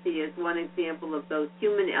O'Shaughnessy as one example of those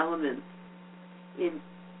human elements in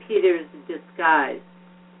Peters' disguise.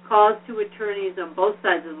 Calls to attorneys on both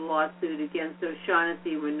sides of the lawsuit against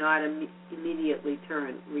O'Shaughnessy were not immediately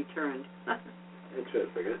returned.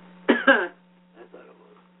 Interesting, huh? I thought it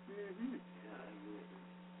was. Mm-hmm.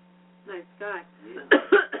 Yeah, nice guy.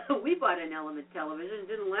 Yeah. We bought an Element television. It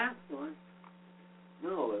didn't last long.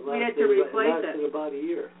 No, it lasted, we had to replace it lasted about a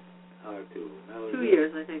year or two. 2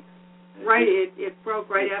 years, I think. Right, it broke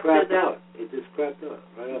right after that. It just crapped out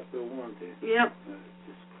right after the warranty. Yep. It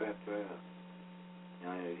just crapped right out.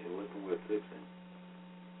 It wasn't worth fixing.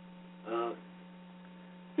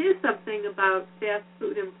 Here's something about fast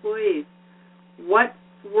food employees. What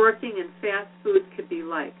working in fast food could be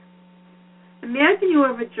like. Imagine you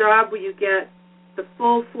have a job where you get the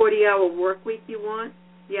full 40-hour work week you want.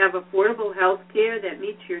 You have affordable health care that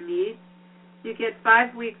meets your needs. You get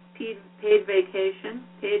 5 weeks paid vacation,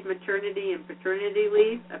 paid maternity and paternity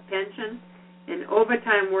leave, a pension, and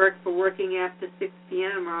overtime work for working after 6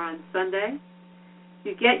 p.m. or on Sunday.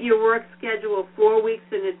 You get your work schedule 4 weeks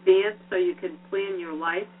in advance so you can plan your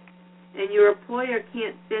life. And your employer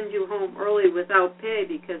can't send you home early without pay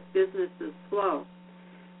because business is slow.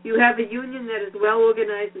 You have a union that is well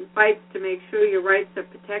organized and fights to make sure your rights are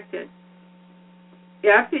protected.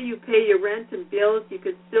 After you pay your rent and bills, you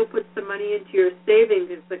can still put some money into your savings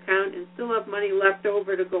account and still have money left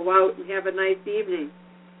over to go out and have a nice evening.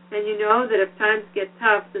 And you know that if times get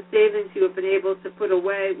tough, the savings you have been able to put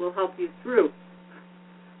away will help you through.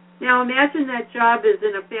 Now imagine that job is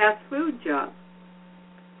in a fast food job.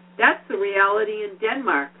 That's the reality in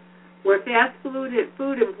Denmark, where fast food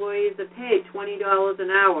employees are paid $20 an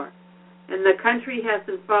hour, and the country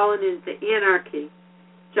hasn't fallen into anarchy.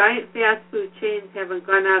 Giant fast food chains haven't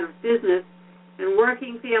gone out of business, and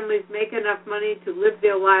working families make enough money to live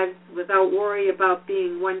their lives without worry about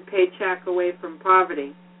being one paycheck away from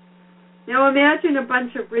poverty. Now imagine a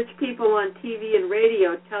bunch of rich people on TV and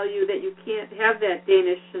radio tell you that you can't have that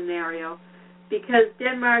Danish scenario because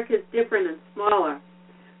Denmark is different and smaller,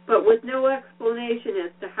 but with no explanation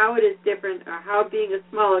as to how it is different or how being a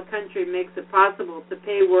smaller country makes it possible to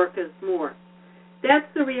pay workers more. That's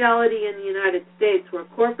the reality in the United States, where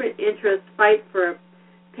corporate interests fight against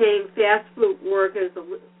paying fast food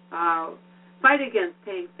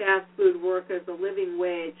workers a living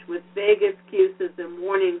wage with vague excuses and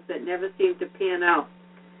warnings that never seem to pan out.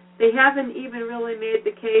 They haven't even really made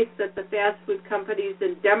the case that the fast food companies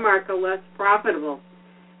in Denmark are less profitable.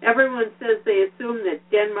 Everyone says they assume that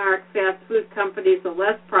Denmark fast food companies are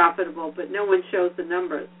less profitable, but no one shows the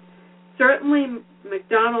numbers. Certainly,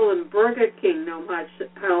 McDonald's and Burger King know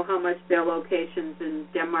how much their locations in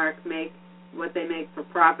Denmark make, what they make for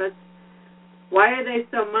profits. Why are they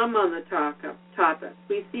so mum on the topic?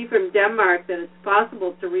 We see from Denmark that it's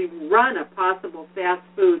possible to rerun a possible fast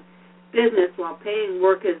food business while paying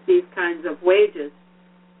workers these kinds of wages.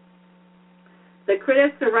 The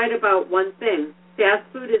critics are right about one thing. Fast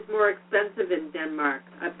food is more expensive in Denmark.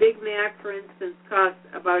 A Big Mac, for instance, costs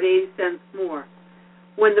about 80 cents more.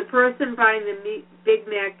 When the person buying the Big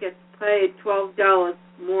Mac gets paid $12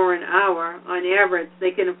 more an hour, on average,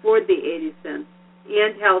 they can afford the 80 cents,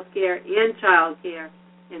 and health care, and child care,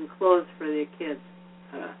 and clothes for their kids.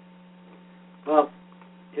 Huh. Well,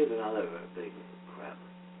 here's another big crap.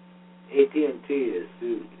 AT&T is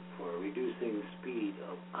sued for reducing the speed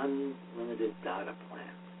of unlimited data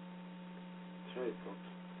plans. That's right, folks.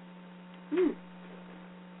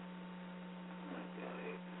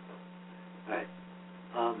 All right.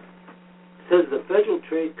 Says the Federal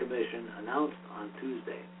Trade Commission announced on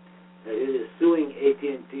Tuesday that it is suing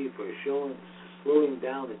AT&T for slowing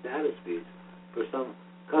down the data speeds for some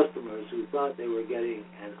customers who thought they were getting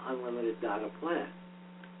an unlimited data plan.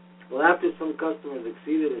 Well, after some customers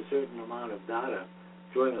exceeded a certain amount of data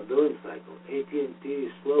during a billing cycle, AT&T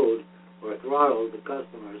slowed or throttled the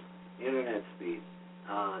customer's internet speed,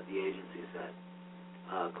 the agency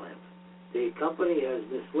claims. The company has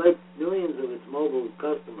misled millions of its mobile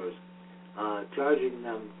customers, charging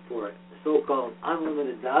them for so-called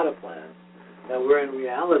unlimited data plans that were in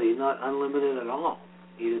reality not unlimited at all.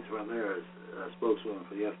 Edith Ramirez, spokeswoman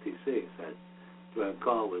for the FTC, said during a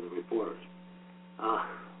call with reporters.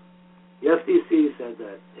 The FTC said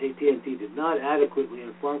that AT&T did not adequately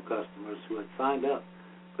inform customers who had signed up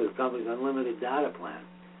for the company's unlimited data plan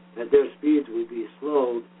that their speeds would be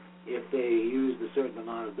slowed if they used a certain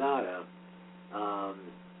amount of data,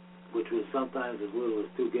 which was sometimes as little as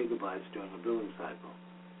 2 gigabytes during a billing cycle.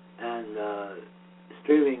 And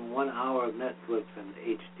streaming 1 hour of Netflix and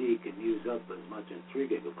HD can use up as much as 3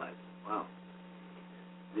 gigabytes. Wow.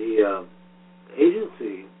 The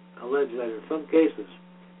agency alleged that in some cases,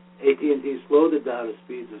 AT&T slowed the data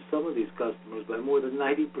speeds of some of these customers by more than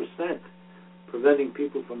 90%, preventing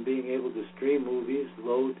people from being able to stream movies,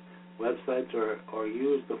 load websites, or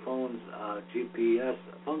use the phone's GPS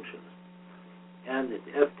functions. And the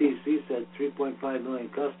FTC said 3.5 million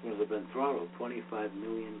customers have been throttled 25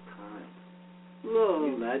 million times. Whoa. Can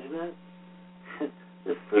you imagine that?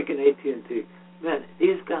 The freaking AT&T. Man,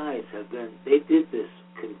 these guys they did this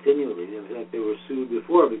continually. In fact, they were sued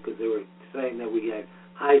before because they were saying that we had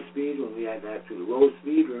high speed when we had actually low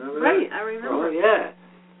speed, remember that? Right, I remember. Oh, yeah.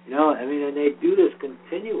 And they do this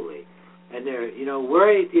continually. And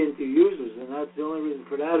we're AT&T users, and that's the only reason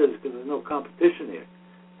for that is because there's no competition here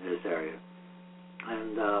in this area.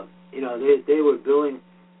 And, they were billing,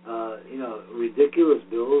 ridiculous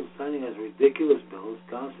bills, sending us ridiculous bills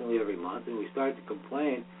constantly every month, and we started to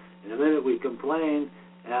complain. And the minute we complained,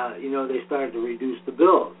 they started to reduce the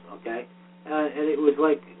bills, okay? And it was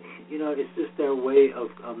like, it's just their way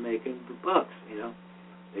of making the bucks,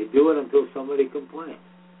 They do it until somebody complains.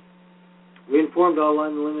 We informed all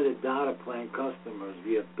unlimited data plan customers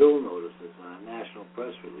via bill notices on a national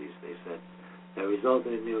press release, they said, that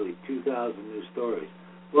resulted in nearly 2,000 new stories,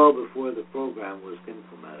 well before the program was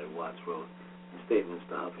implemented, Watts wrote in statements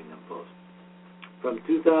to Huffington Post. From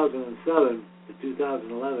 2007 to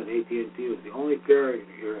 2011, AT&T was the only carrier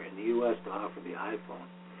in the U.S. to offer the iPhone.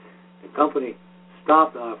 The company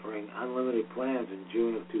stopped offering unlimited plans in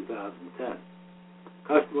June of 2010.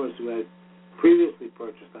 Customers who had previously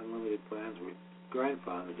purchased unlimited plans were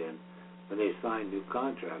grandfathered in when they signed new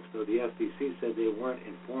contracts, though the FTC said they weren't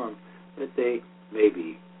informed that they may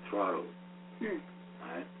be throttled.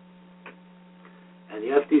 Right? And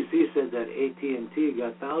the FTC said that AT&T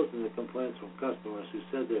got thousands of complaints from customers who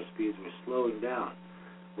said their speeds were slowing down.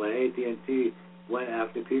 When AT&T went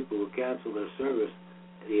after people who canceled their service,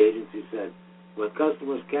 the agency said, when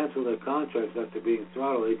customers cancel their contracts after being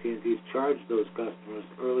throttled, AT&T charged those customers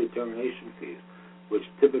early termination fees, which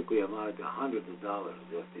typically amounted to hundreds of dollars,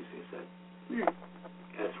 the FTC said.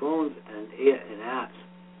 As phones and apps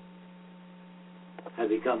have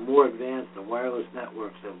become more advanced and wireless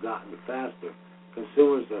networks have gotten faster,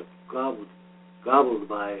 consumers have gobbled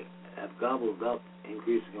up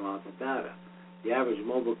increasing amounts of data. The average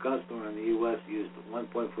mobile customer in the U.S. used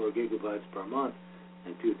 1.4 gigabytes per month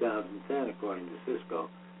in 2010, according to Cisco,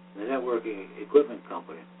 the networking equipment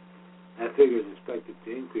company. That figure is expected to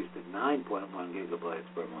increase to 9.1 gigabytes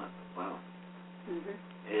per month. Wow.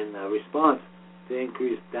 In response to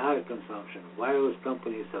increased data consumption, wireless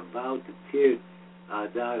companies have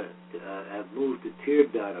moved to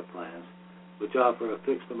tiered data plans, which offer a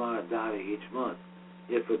fixed amount of data each month.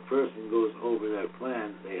 If a person goes over their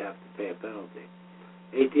plan, they have to pay a penalty.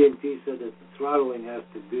 AT&T said that the throttling has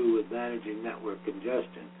to do with managing network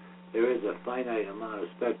congestion. There is a finite amount of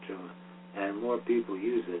spectrum, and more people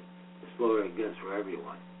use it, the slower it gets for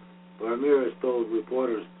everyone. But Ramirez told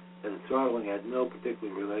reporters that the throttling had no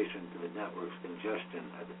particular relation to the network's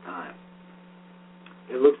congestion at the time.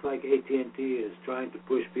 it looks like AT&T is trying to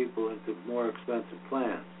push people into more expensive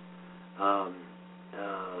plans.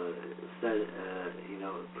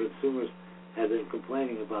 Consumers have been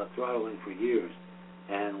complaining about throttling for years,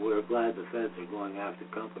 and we're glad the feds are going after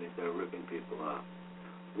companies that are ripping people off.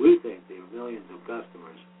 We think the millions of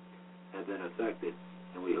customers have been affected,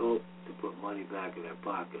 and we hope to put money back in their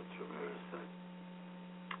pockets, Ramirez said.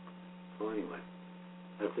 So anyway,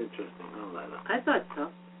 that's interesting, huh, Lila? I thought so.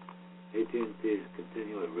 AT&T is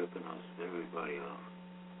continually ripping us, everybody off.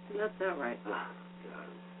 That's that right. Ah, God.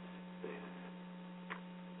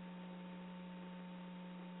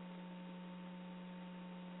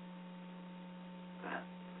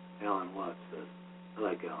 Alan Watts says, I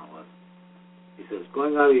like Alan Watts. He says,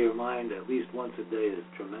 going out of your mind at least once a day is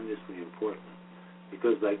tremendously important,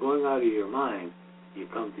 because by going out of your mind, you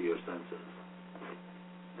come to your senses.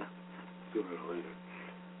 Sooner or later.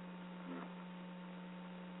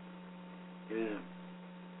 Yeah.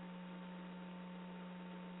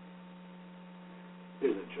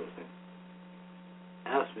 Here's interesting.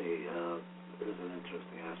 There's an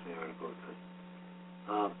interesting Ask Me article. It says,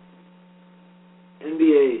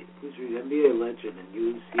 please read NBA legend and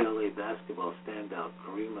UCLA basketball standout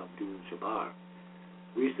Kareem Abdul-Jabbar.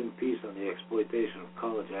 Recent piece on the exploitation of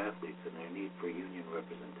college athletes and their need for union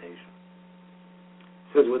representation.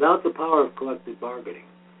 It says, without the power of collective bargaining,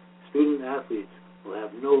 student athletes will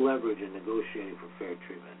have no leverage in negotiating for fair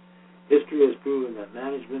treatment. History has proven that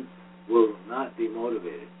management will not be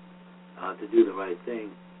motivated to do the right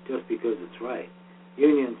thing just because it's right.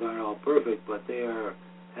 Unions aren't all perfect, but they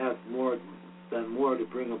have done more to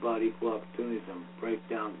bring about equal opportunities and break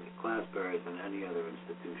down class barriers than any other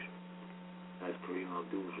institution. That's Kareem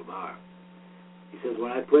Abdul-Jabbar. He says,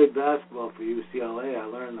 when I played basketball for UCLA, I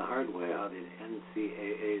learned the hard way how the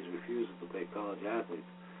NCAA's refusal to pay college athletes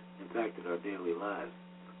impacted our daily lives.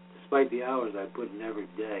 Despite the hours I put in every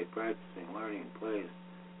day practicing, learning plays,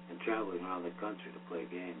 and traveling around the country to play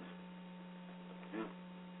games. Yeah.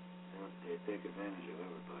 They take advantage of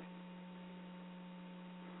everybody.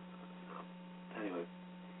 Anyway,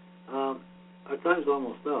 our time's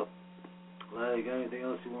almost up. You got anything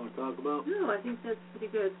else you want to talk about? No, I think that's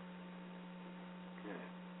pretty good. Okay.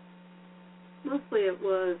 Mostly it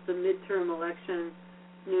was the midterm election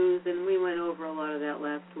news, and we went over a lot of that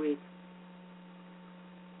last week.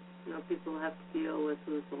 People have to deal with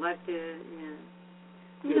who's elected, and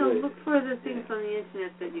look for the things on the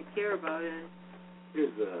internet that you care about. And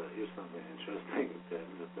here's something interesting,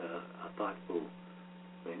 a thoughtful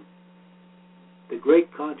thing. The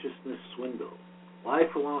Great Consciousness Swindle. Why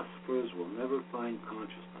philosophers will never find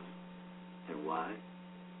consciousness, and why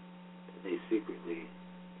they secretly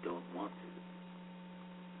don't want to.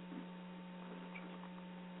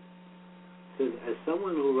 It says, as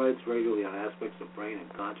someone who writes regularly on aspects of brain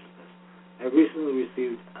and consciousness, I've recently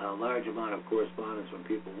received a large amount of correspondence from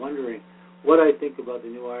people wondering what I think about the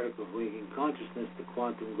new articles linking consciousness to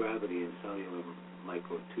quantum gravity and cellular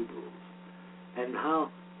microtubules, and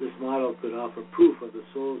how this model could offer proof of the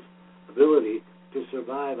soul's ability to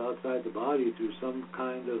survive outside the body through some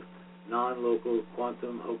kind of non-local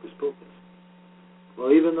quantum hocus pocus.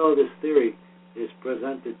 Well, even though this theory is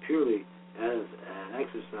presented purely as an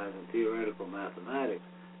exercise in theoretical mathematics,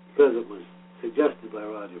 because it was suggested by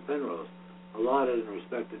Roger Penrose, a lauded and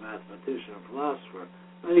respected mathematician and philosopher,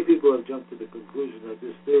 many people have jumped to the conclusion that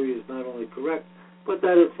this theory is not only correct, but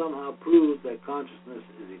that it somehow proves that consciousness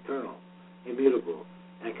is eternal, immutable,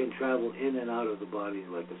 and can travel in and out of the body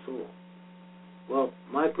like a soul. Well,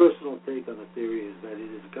 my personal take on the theory is that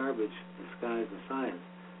it is garbage disguised as science,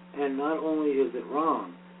 and not only is it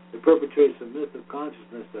wrong, it perpetrates a myth of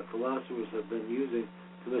consciousness that philosophers have been using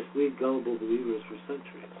to mislead gullible believers for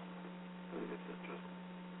centuries. I think that's interesting.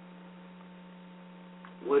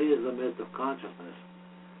 What is the myth of consciousness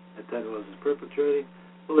that Penrose is perpetrating?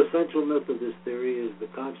 Well, the central myth of this theory is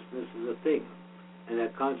that consciousness is a thing, and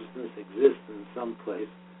that consciousness exists in some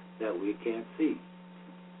place that we can't see.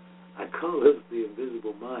 I call this the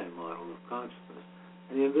invisible mind model of consciousness,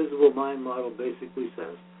 and the invisible mind model basically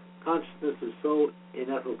says consciousness is so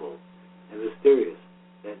ineffable and mysterious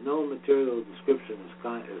that no material description is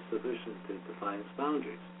sufficient to define its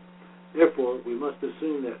boundaries. Therefore, we must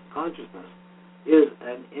assume that consciousness is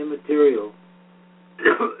an immaterial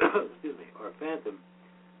or phantom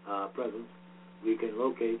presence we can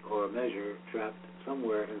locate or measure trapped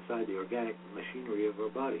somewhere inside the organic machinery of our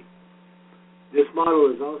body. This model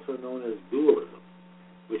is also known as dualism,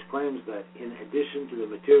 which claims that in addition to the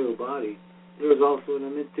material body, there is also an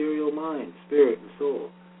immaterial mind, spirit, and soul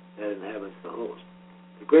that inhabits the host.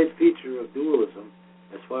 The great feature of dualism,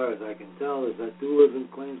 as far as I can tell, is that dualism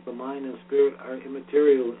claims the mind and spirit are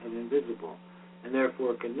immaterial and invisible, and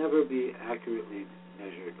therefore can never be accurately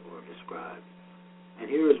measured or described. And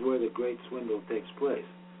here is where the great swindle takes place.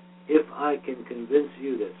 If I can convince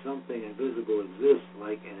you that something invisible exists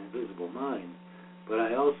like an invisible mind, but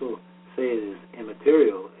I also say it is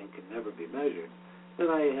immaterial and can never be measured, then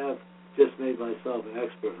I have just made myself an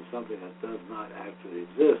expert in something that does not actually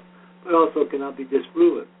exist, but also cannot be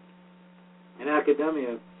disproven. In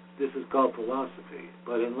academia, this is called philosophy,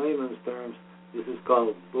 but in layman's terms, this is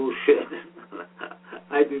called bullshit.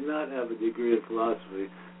 I do not have a degree in philosophy,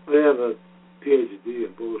 but I have a PhD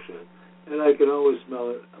in bullshit, and I can always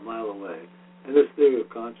smell it a mile away. And this theory of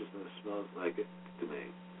consciousness smells like it to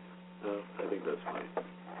me. I think that's funny.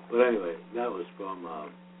 But anyway, that was from,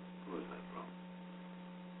 who was that from?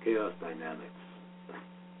 Chaos Dynamics.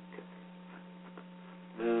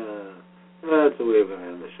 That's the way we're going to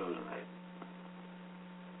end the show tonight.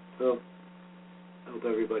 So, I hope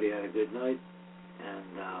everybody had a good night, and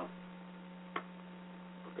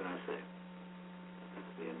what can I say?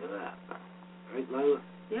 That's the end of that. Right, Lila?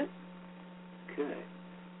 Yep. Okay.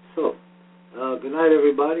 So, good night,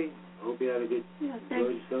 everybody. Hope you had a good,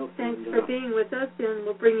 enjoyed yourself. Thanks for being with us, and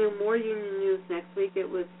we'll bring you more union news next week. It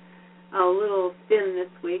was a little thin this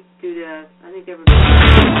week due to, I think, everybody.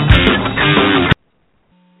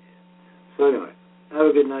 So anyway, have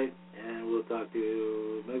a good night, and we'll talk to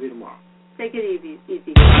you maybe tomorrow. Take it easy.